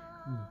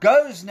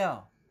 goes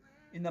now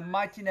in the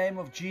mighty name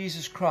of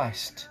Jesus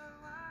Christ.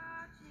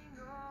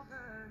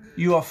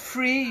 You are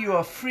free, you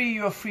are free,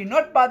 you are free,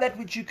 not by that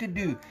which you could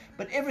do,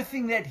 but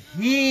everything that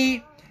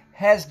He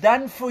has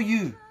done for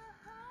you.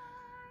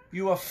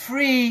 You are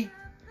free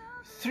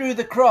through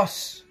the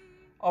cross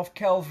of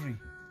Calvary.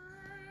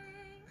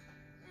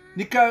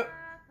 Nico,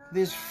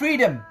 there's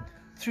freedom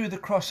through the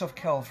cross of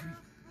Calvary.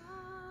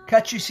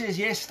 Kachi says,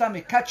 yes,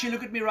 stomach. Kachi,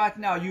 look at me right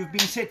now. You've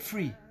been set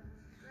free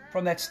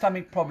from that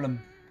stomach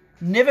problem,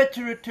 never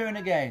to return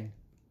again.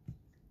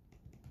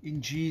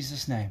 In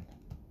Jesus' name.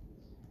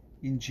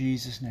 In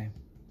Jesus' name.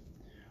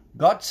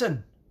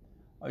 Godson,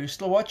 are you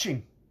still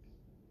watching?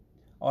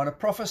 I want to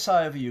prophesy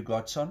over you,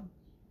 Godson.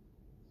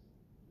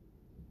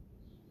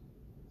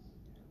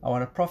 I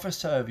want to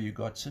prophesy over you,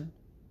 Godson.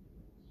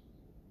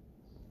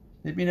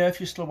 Let me know if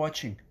you're still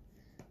watching.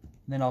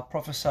 And then I'll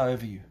prophesy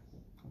over you.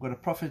 I've got a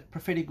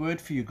prophetic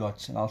word for you,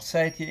 Godson. I'll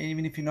say it here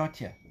even if you're not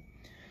here.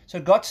 So,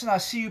 Godson, I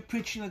see you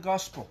preaching the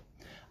gospel.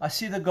 I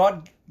see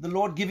the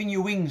Lord giving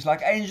you wings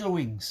like angel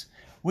wings.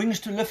 Wings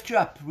to lift you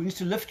up. Wings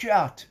to lift you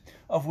out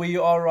of where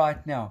you are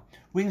right now.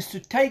 Wings to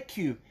take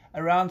you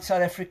around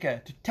South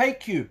Africa. To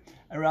take you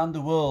around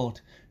the world.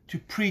 To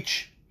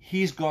preach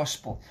His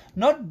gospel.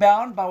 Not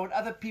bound by what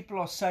other people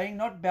are saying,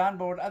 not bound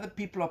by what other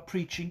people are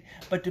preaching,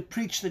 but to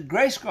preach the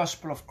grace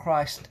gospel of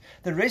Christ.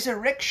 The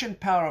resurrection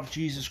power of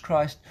Jesus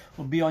Christ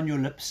will be on your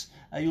lips.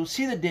 You'll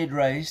see the dead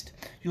raised.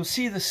 You'll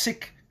see the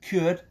sick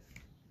cured.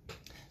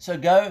 So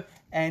go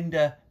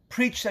and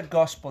preach that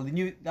gospel.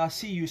 And I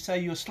see you say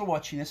you're still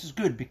watching. This is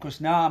good,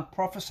 because now I'm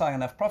prophesying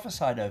and I've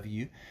prophesied over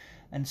you.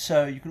 And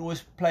so you can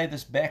always play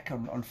this back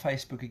on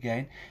Facebook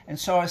again. And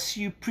so I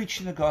see you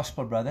preaching the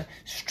gospel, brother.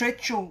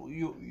 Stretch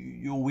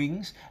your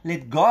wings.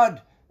 Let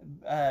God,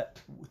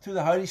 through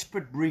the Holy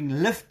Spirit, bring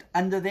lift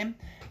under them.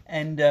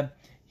 And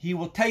He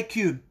will take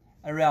you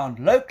around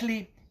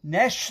locally,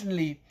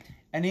 nationally,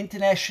 and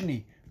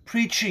internationally,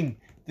 preaching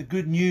the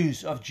good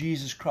news of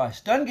Jesus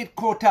Christ. Don't get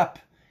caught up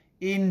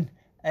in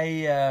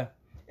Eben,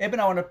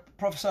 I want to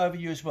prophesy over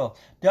you as well.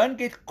 Don't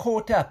get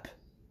caught up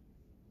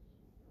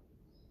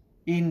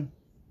in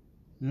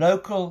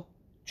local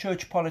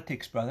church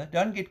politics, brother.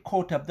 Don't get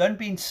caught up. Don't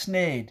be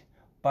ensnared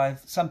by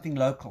something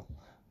local.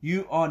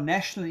 You are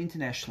national and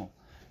international.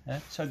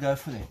 So go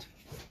for that.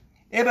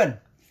 Eben,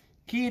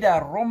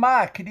 Kida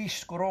Roma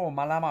Kidishkoro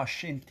Malama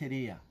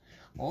Shenteria.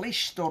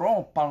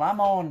 Listoron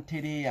Palamon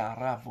Teria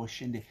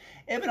Ravoshende.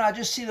 Eben, I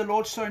just see the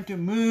Lord starting to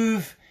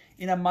move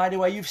in a mighty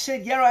way. You've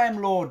said, "Here I am,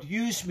 Lord,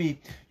 use me."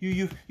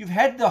 You've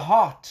had the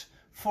heart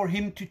for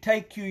Him to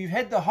take you. You've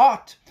had the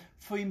heart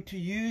for Him to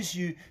use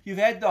you. You've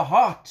had the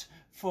heart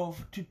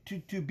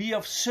to be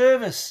of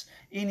service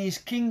in His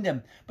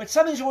kingdom. But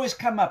something's always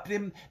come up.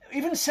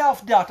 Even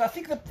self-doubt. I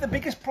think the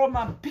biggest problem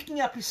I'm picking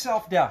up is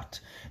self-doubt.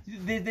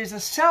 There's a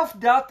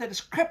self-doubt that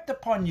has crept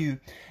upon you,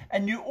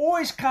 and you're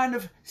always kind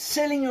of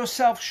selling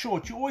yourself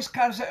short. You always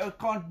kind of say, "Oh,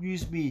 can't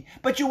use me."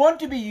 But you want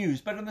to be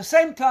used. But at the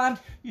same time,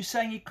 you're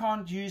saying, "He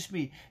can't use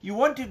me." You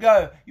want to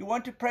go. You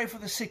want to pray for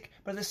the sick.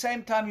 But at the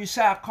same time, you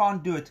say, "I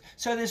can't do it."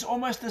 So there's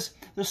almost this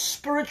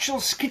spiritual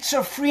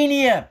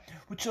schizophrenia,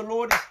 which the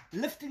Lord is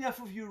lifting up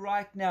of you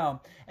right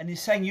now. And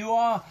He's saying, "You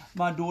are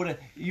my daughter.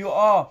 You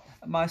are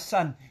my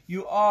son.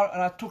 You are,"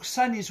 and I took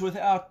son is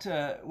without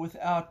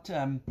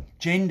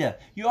gender.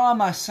 "You are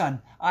my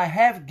son. I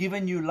have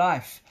given you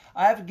life.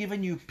 I have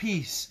given you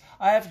peace.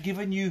 I have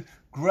given you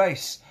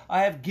grace.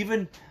 I have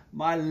given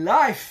my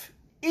life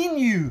in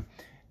you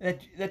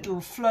that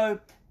will flow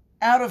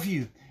out of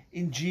you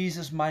in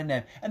Jesus' mighty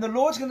name." And the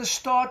Lord's going to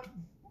start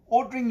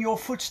ordering your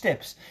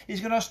footsteps. He's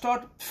going to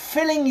start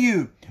filling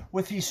you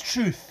with His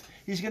truth.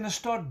 He's going to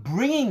start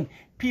bringing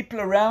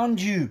people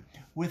around you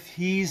with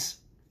His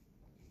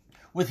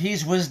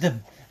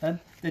wisdom,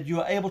 that you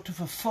are able to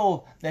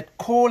fulfill that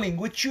calling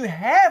which you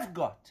have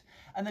got.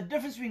 And the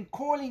difference between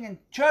calling and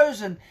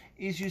chosen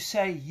is you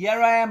say, "Here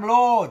I am,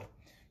 Lord,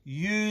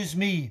 use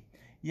me.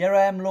 Here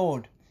I am,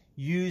 Lord,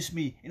 use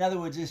me." In other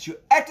words, it's your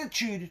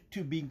attitude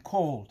to being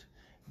called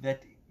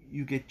that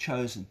you get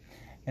chosen.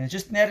 And it's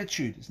just an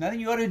attitude. It's nothing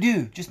you got to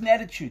do. Just an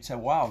attitude. Say,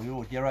 "Wow,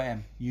 Lord, here I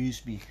am.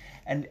 Use me."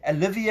 And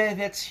Olivia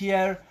that's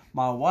here,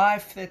 my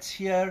wife that's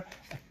here,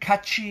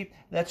 Kachi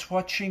that's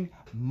watching,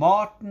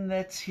 Martin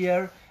that's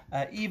here,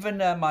 even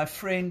my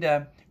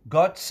friend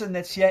Godson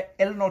that's here,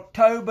 Eleanor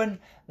Tobin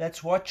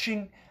that's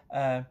watching,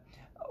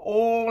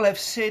 all have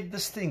said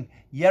this thing,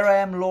 "Here I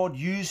am, Lord,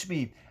 use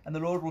me." And the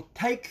Lord will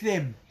take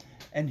them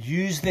and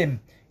use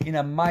them in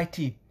a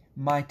mighty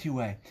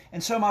way.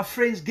 And so, my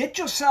friends, get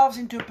yourselves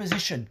into a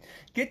position.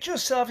 Get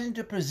yourselves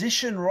into a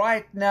position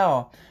right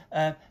now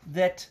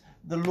that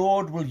the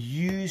Lord will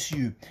use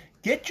you.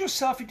 Get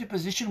yourself into a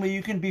position where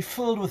you can be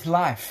filled with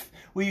life,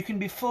 where you can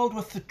be filled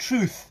with the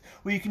truth,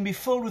 where you can be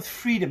filled with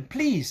freedom.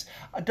 Please,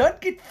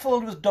 don't get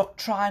filled with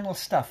doctrinal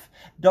stuff,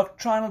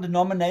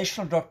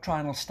 denominational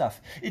doctrinal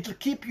stuff. It'll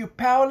keep you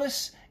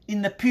powerless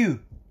in the pew.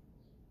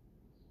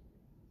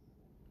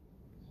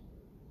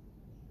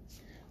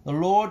 The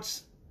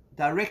Lord's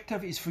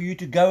directive is for you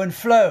to go and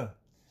flow,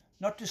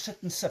 not to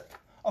sit and sip.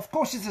 Of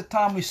course there's a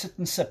time we sit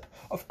and sip.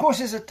 Of course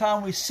there's a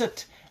time we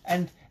sit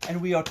and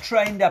we are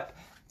trained up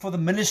for the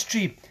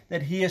ministry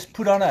that He has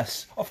put on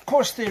us. Of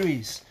course there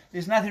is.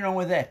 There's nothing wrong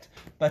with that.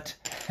 But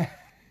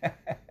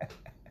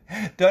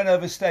don't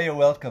overstay your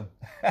welcome.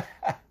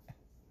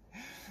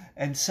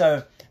 And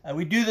so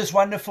we do this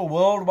wonderful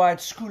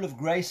worldwide school of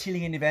grace,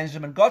 healing and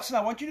evangelism. And Godson,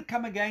 I want you to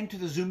come again to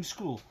the Zoom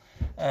school.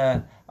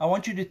 I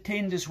want you to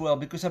attend as well,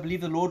 because I believe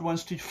the Lord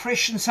wants to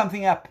freshen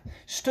something up,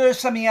 stir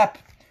something up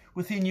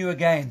within you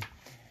again.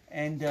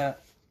 And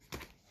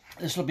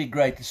this will be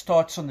great. It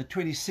starts on the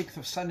 26th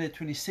of Sunday,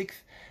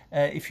 26th.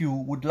 If you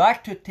would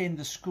like to attend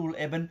the school,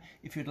 Eben,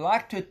 if you'd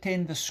like to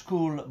attend the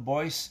school,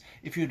 Boyce,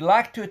 if you'd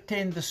like to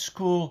attend the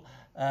school,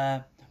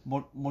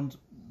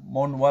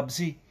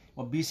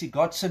 Wabisi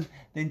Godson,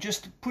 then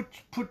just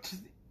put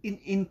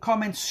in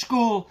comments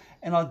school,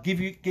 and I'll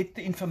get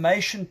the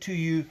information to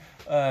you.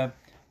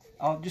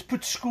 I'll just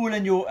put school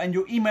and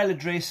your email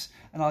address,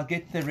 and I'll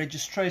get the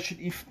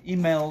registration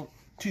email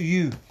to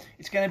you.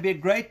 It's going to be a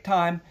great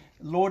time.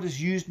 The Lord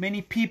has used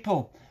many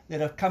people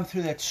that have come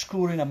through that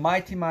school in a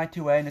mighty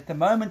way, and at the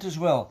moment as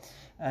well,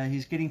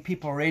 He's getting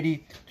people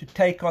ready to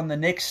take on the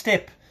next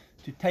step,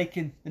 to take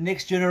in the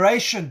next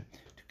generation,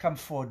 to come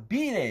forward.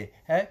 Be there.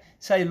 Eh?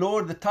 Say,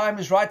 Lord, the time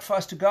is right for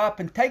us to go up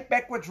and take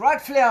back what's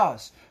rightfully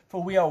ours,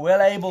 for we are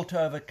well able to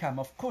overcome.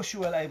 Of course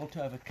you're well able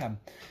to overcome.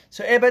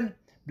 So, Eben,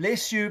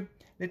 bless you.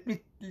 Let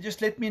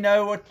me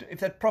know if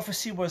that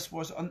prophecy was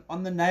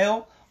on the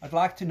nail. I'd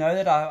like to know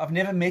that. I've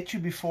never met you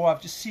before.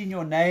 I've just seen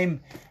your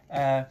name.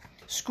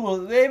 School.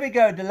 There we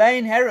go.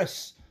 Delane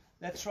Harris.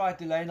 That's right,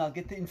 Delane. I'll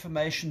get the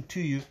information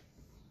to you.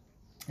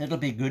 That'll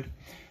be good.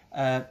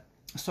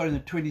 Starting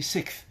the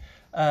 26th.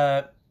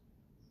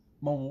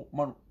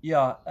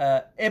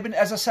 Eben,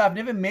 as I say, I've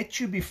never met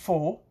you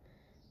before.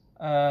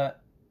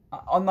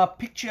 On my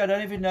picture, I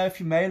don't even know if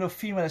you're male or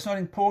female. It's not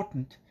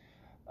important.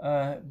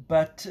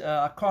 But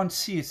I can't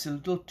see. It's a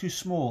little too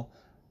small.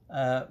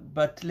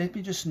 But let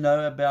me just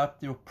know about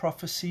your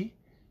prophecy.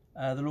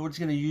 The Lord's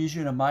going to use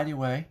you in a mighty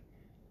way.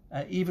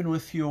 Even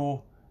with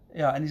your...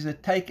 and He's going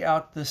to take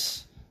out the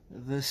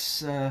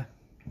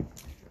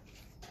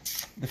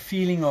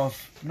feeling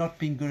of not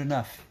being good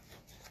enough.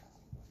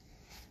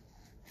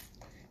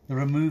 He'll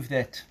remove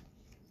that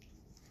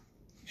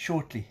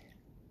shortly.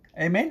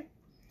 Amen?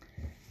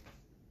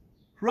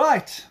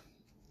 Right.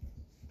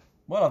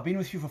 Well, I've been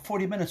with you for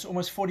 40 minutes,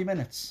 almost 40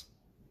 minutes.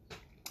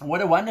 And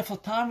what a wonderful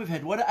time we've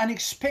had. What an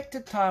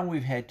unexpected time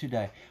we've had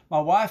today. My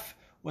wife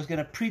was going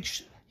to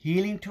preach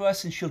healing to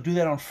us, and she'll do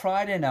that on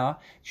Friday now.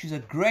 She's a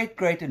great,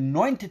 great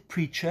anointed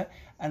preacher,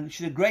 and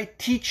she's a great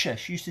teacher.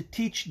 She used to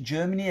teach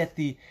Germany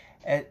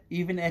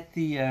even at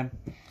the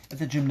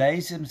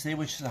gymnasiums there,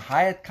 which is a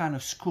higher kind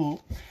of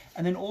school.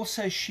 And then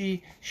also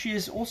she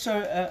has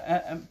also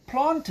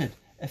planted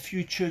a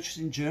few churches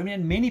in Germany,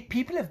 and many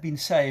people have been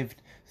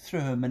saved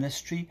through her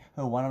ministry,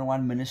 her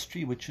one-on-one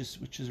ministry, which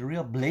is a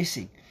real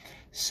blessing.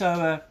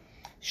 So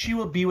she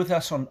will be with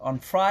us on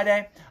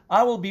Friday.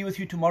 I will be with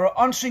you tomorrow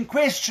answering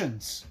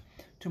questions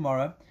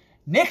tomorrow.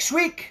 Next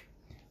week,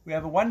 we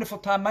have a wonderful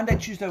time. Monday,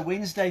 Tuesday,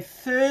 Wednesday,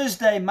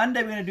 Thursday.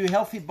 Monday, we're going to do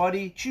healthy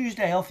body.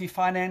 Tuesday, healthy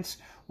finance.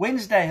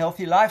 Wednesday,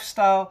 healthy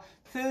lifestyle.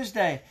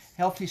 Thursday,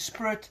 healthy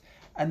spirit.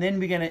 And then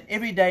we're going to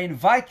every day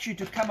invite you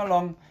to come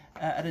along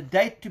at a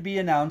date to be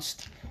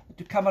announced,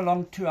 to come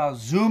along to our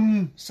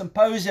Zoom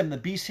symposium, the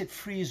Be Set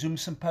Free Zoom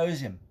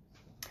symposium.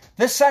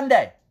 This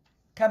Sunday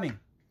coming.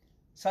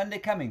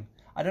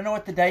 I don't know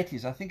what the date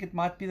is. I think it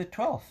might be the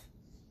 12th.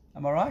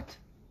 Am I right?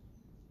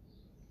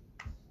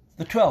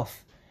 The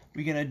 12th.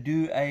 We're going to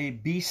do a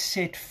Be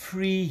Set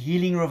Free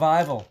Healing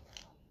Revival.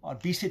 Or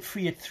Be Set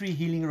Free at 3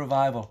 Healing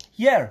Revival.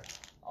 Here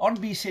on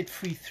Be Set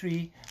Free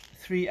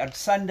 3 on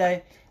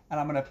Sunday. And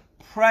I'm going to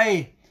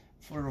pray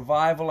for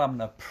revival. I'm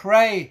going to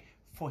pray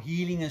for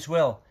healing as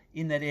well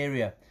in that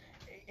area.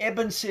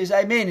 Eben says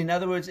amen. In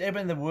other words,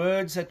 Eben, the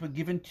words that were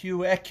given to you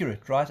were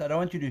accurate, right? I don't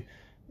want you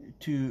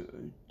to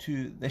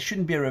there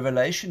shouldn't be a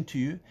revelation to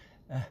you.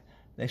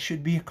 There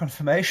should be a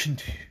confirmation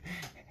to you,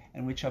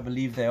 and which I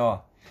believe they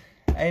are.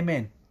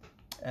 Amen.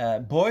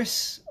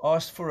 Boyce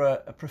asked for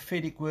a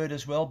prophetic word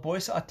as well.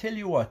 Boyce, I tell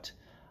you what,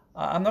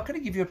 I'm not going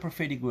to give you a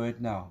prophetic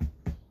word now.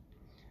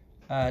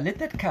 Let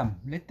that come.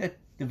 Let that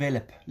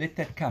develop. Let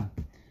that come.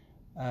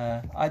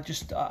 I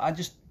just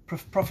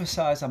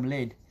prophesy as I'm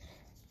led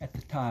at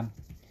the time.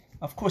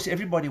 Of course,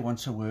 everybody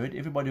wants a word.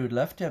 Everybody would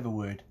love to have a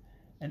word.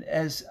 And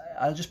as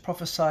I'll just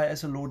prophesy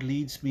as the Lord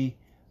leads me,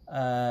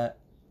 as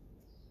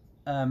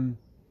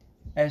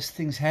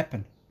things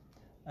happen.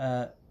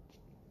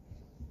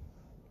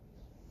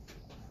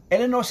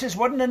 Eleanor says,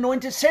 what an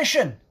anointed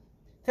session.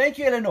 Thank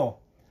you, Eleanor.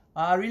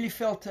 I really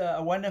felt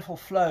a wonderful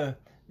flow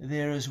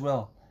there as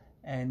well.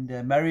 And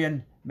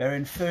Marion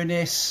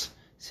Furness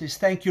says,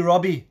 thank you,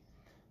 Robbie.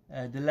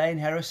 Delane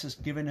Harris has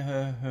given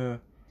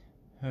her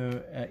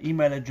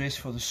email address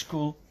for the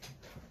school.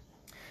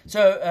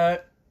 So,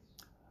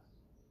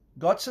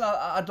 Godson,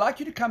 I'd like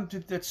you to come to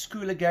that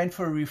school again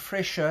for a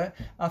refresher.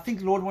 I think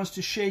the Lord wants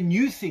to share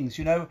new things.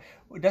 You know,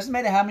 it doesn't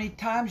matter how many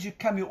times you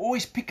come, you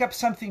always pick up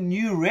something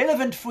new,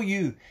 relevant for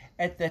you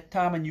at that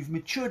time. And you've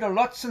matured a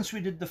lot since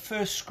we did the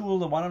first school,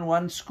 the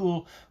one-on-one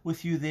school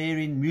with you there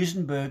in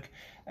Muizenberg.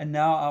 And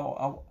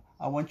now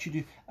I want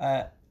you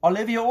to...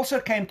 Olivia also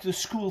came to the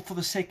school for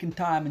the second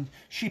time, and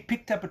she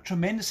picked up a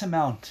tremendous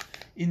amount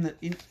in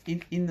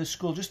the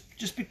school.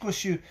 Just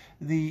because you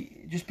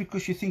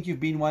think you've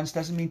been once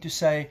doesn't mean to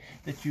say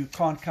that you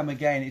can't come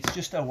again. It's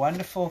just a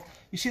wonderful.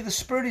 You see, the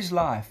Spirit is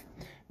life.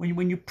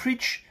 When you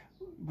preach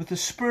with the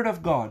Spirit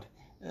of God,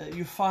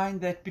 you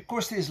find that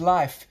because there's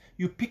life,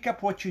 you pick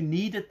up what you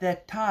need at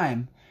that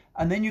time,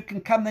 and then you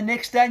can come the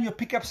next day and you'll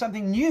pick up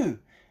something new,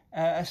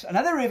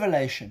 another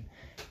revelation.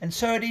 And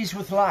so it is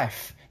with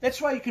life. That's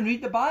why you can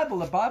read the Bible.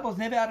 The Bible's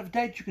never out of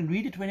date. You can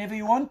read it whenever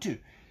you want to.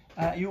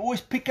 You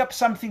always pick up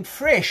something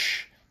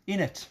fresh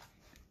in it.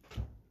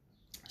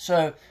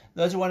 So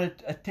those who want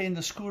to attend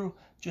the school,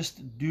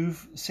 just do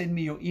send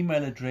me your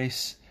email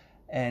address,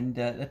 and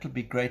that'll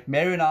be great.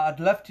 Marion, I'd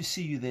love to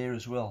see you there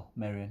as well,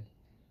 Marion.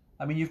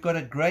 I mean, you've got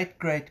a great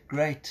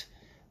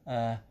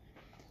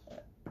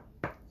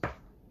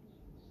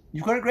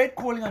you've got a great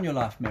calling on your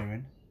life,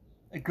 Marion.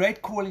 A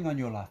great calling on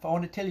your life. I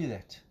want to tell you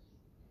that.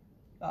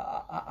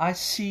 I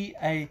see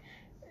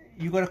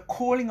you've got a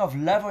calling of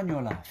love on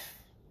your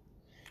life.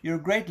 You're a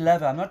great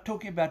lover. I'm not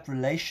talking about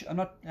relation.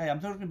 I'm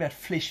talking about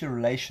fleshy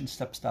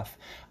relationship stuff.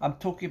 I'm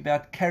talking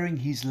about carrying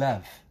His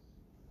love.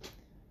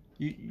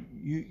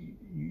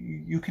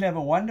 You can have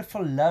a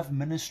wonderful love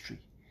ministry,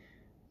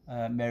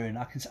 Marion.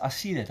 I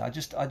see that. I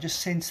just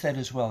sense that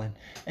as well.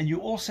 And you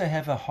also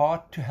have a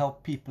heart to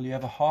help people. You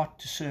have a heart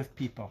to serve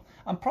people.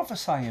 I'm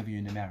prophesying of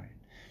you, Marion.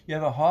 You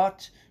have a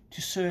heart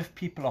to serve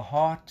people, a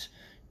heart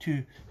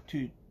to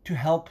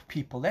help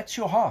people. That's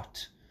your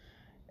heart.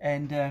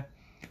 And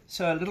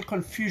so a little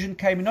confusion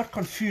came in, not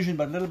confusion,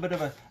 but a little bit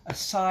of a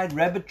side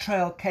rabbit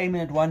trail came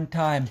in at one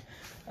time,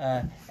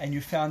 and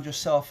you found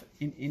yourself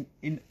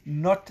in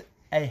not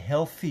a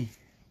healthy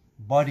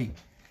body.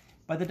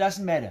 But it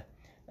doesn't matter.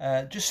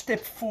 Just step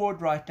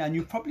forward right now, and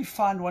you'll probably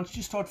find once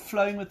you start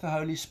flowing with the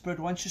Holy Spirit,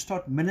 once you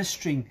start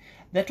ministering,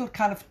 that'll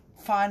kind of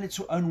find its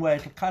own way.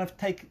 It'll kind of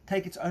take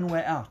its own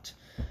way out.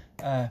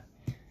 I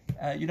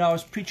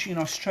was preaching in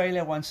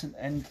Australia once,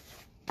 and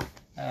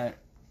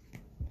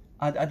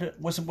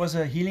was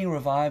a healing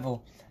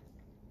revival,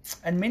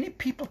 and many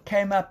people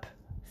came up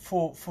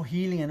for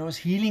healing, and it was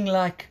healing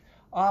like,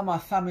 oh, my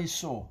thumb is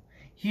sore,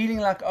 healing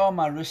like, oh,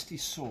 my wrist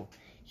is sore,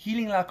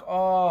 healing like,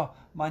 oh,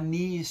 my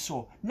knee is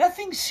sore.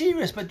 Nothing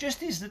serious, but just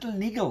these little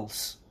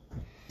niggles.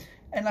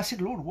 And I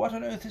said, Lord, what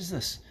on earth is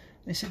this?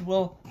 And they said,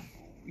 well,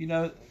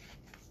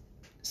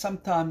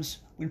 sometimes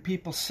when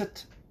people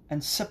sit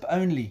and sip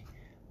only,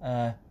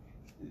 they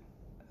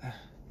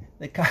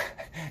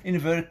in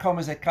inverted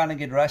commas, they kind of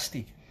get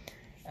rusty.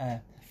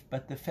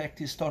 But the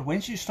fact is,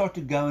 once you start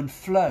to go and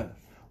flow,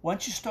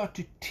 once you start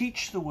to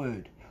teach the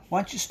word,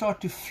 once you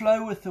start to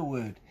flow with the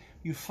word,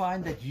 you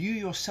find that you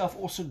yourself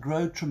also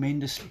grow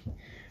tremendously.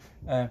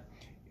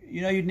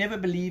 You'd never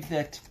believe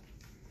that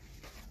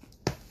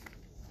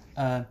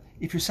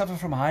if you suffer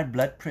from high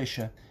blood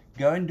pressure,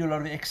 go and do a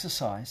lot of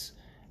exercise,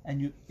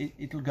 and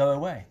it'll go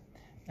away.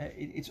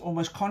 It's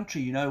almost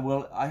contrary,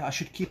 well, I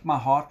should keep my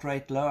heart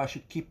rate low, I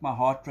should keep my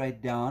heart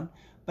rate down.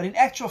 But in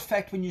actual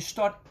fact, when you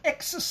start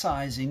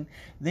exercising,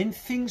 then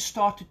things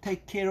start to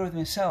take care of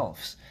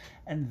themselves.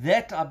 And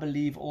that, I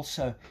believe,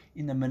 also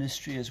in the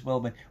ministry as well.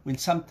 But when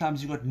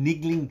sometimes you've got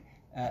niggling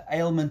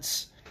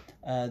ailments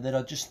that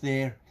are just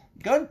there,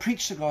 go and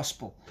preach the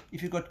gospel.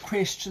 If you've got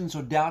questions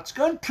or doubts,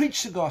 go and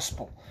preach the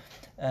gospel.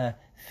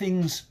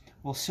 Things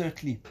will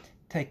certainly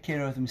take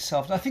care of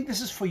themselves. And I think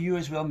this is for you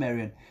as well,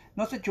 Marion.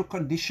 Not that your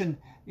condition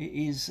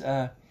is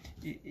I'm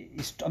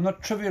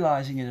not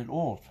trivializing it at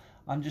all.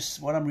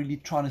 What I'm really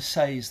trying to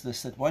say is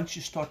this, that once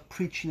you start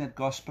preaching that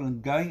gospel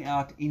and going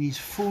out in His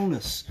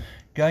fullness,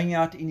 going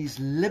out in His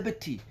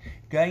liberty,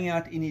 going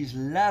out in His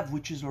love,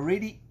 which is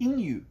already in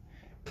you,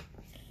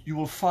 you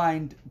will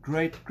find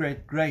great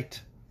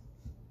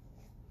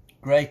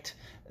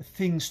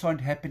things starting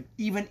to happen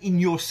even in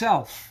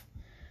yourself.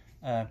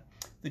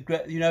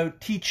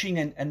 Teaching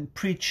and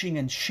preaching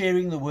and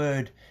sharing the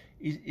word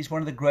is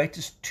one of the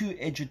greatest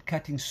two-edged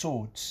cutting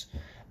swords.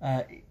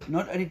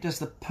 Not only does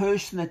the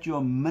person that you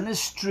are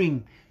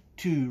ministering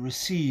to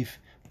receive,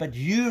 but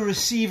you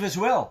receive as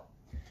well.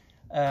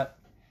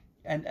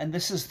 And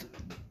this is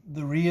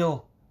the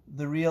real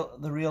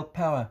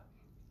power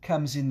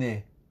comes in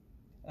there.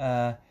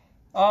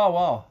 Oh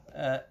wow!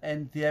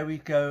 And there we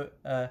go.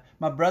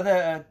 My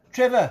brother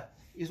Trevor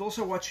is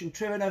also watching.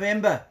 Trevor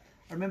November.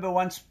 I remember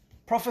once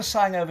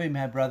prophesying over him,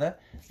 brother,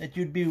 that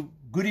you'd be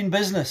good in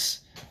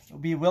business,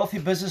 be a wealthy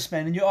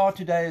businessman, and you are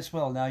today as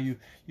well. Now you've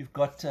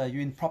got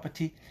you're in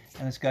property,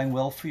 and it's going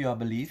well for you, I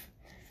believe.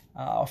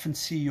 I often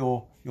see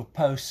your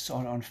posts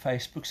on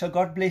Facebook. So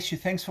God bless you.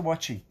 Thanks for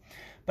watching.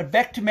 But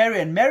back to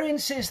Marion. Marion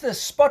says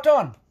this, spot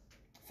on.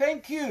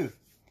 Thank you.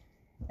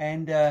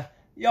 And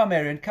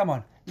Marion, come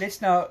on.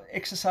 Let's now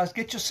exercise.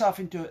 Get yourself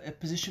into a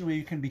position where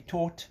you can be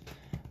taught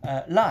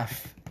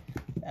life,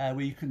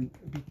 where you can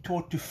be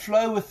taught to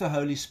flow with the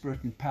Holy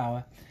Spirit in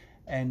power,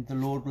 and the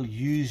Lord will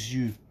use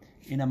you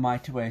in a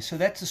mighty way. So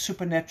that's the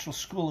Supernatural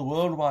School, the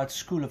Worldwide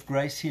School of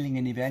Grace, Healing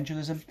and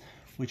Evangelism,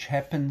 which is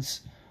happening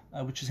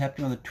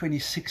on the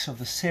 26th of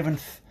the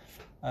 7th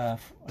at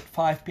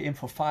 5 p.m.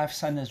 for 5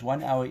 Sundays,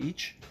 1 hour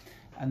each.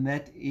 And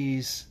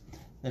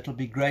that'll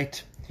be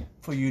great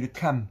for you to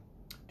come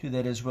to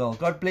that as well.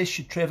 God bless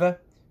you, Trevor.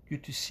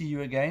 Good to see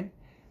you again.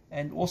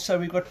 And also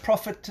we've got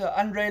Prophet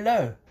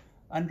Andre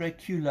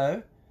Q.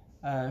 Lowe,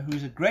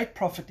 who's a great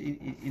prophet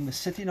in the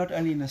city, not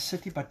only in the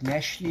city, but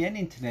nationally and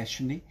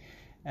internationally.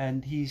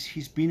 And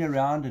he's been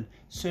around and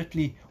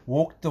certainly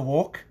walked the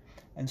walk,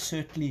 and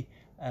certainly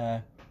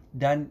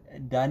done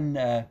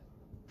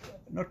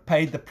not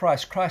paid the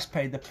price. Christ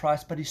paid the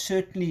price, but he's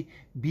certainly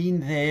been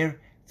there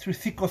through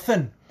thick or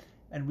thin.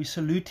 And we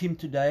salute him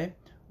today,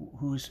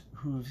 who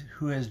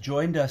has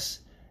joined us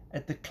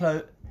at the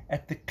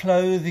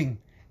closing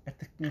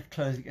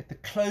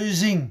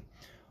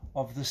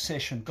of the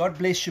session. God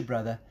bless you,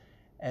 brother,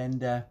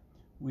 and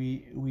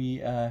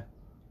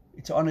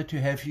it's an honor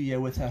to have you here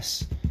with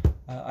us,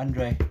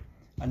 Andre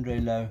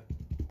Lowe,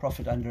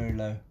 Prophet Andre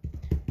Lowe.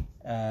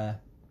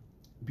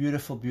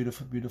 Beautiful,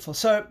 beautiful, beautiful.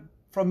 So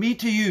from me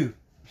to you,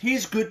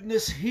 His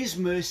goodness, His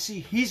mercy,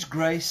 His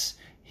grace,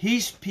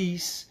 His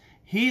peace,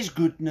 His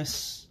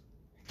goodness,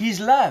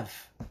 His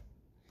love,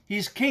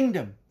 His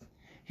kingdom,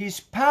 His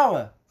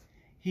power,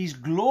 His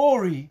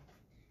glory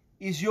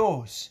is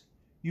yours.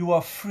 You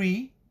are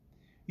free.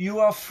 You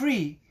are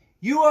free.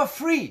 You are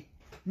free.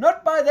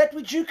 Not by that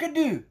which you can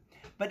do,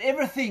 but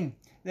everything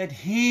that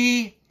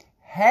He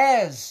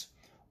has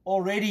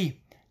already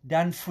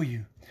done for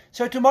you.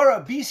 So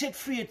tomorrow, be set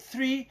free at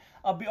 3.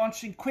 I'll be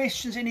answering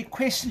questions. Any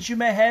questions you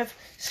may have,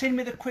 send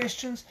me the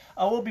questions.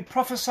 I will be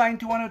prophesying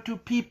to 1 or 2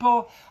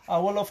 people. I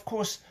will, of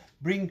course,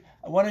 bring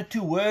 1 or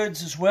 2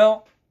 words as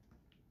well.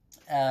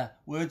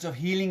 Words of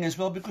healing as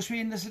well, because we're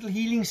in this little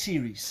healing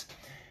series.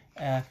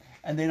 And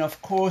then,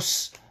 of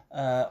course,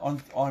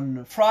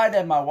 on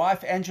Friday, my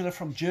wife Angela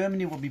from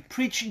Germany will be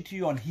preaching to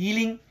you on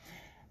healing.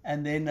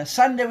 And then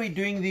Sunday, we're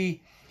doing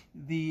the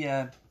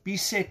Be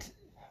Set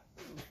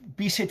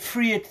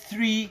Free at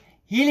 3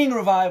 healing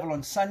revival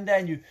on Sunday.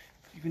 And you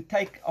can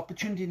take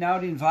opportunity now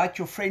to invite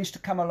your friends to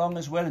come along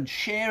as well and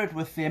share it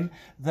with them,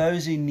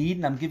 those in need.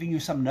 And I'm giving you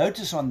some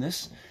notice on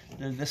this,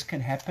 that this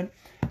can happen.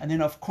 And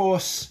then, of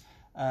course,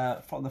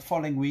 from the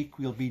following week,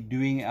 we'll be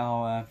doing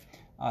our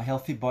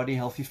healthy body,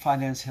 healthy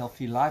finance,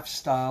 healthy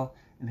lifestyle,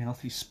 and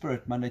healthy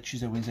spirit, Monday,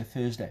 Tuesday, Wednesday,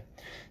 Thursday.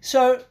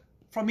 So,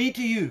 from me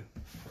to you,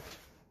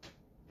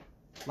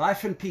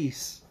 life and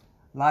peace,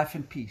 life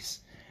and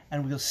peace.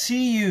 And we'll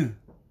see you.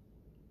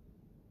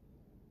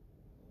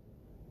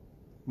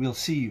 We'll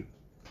see you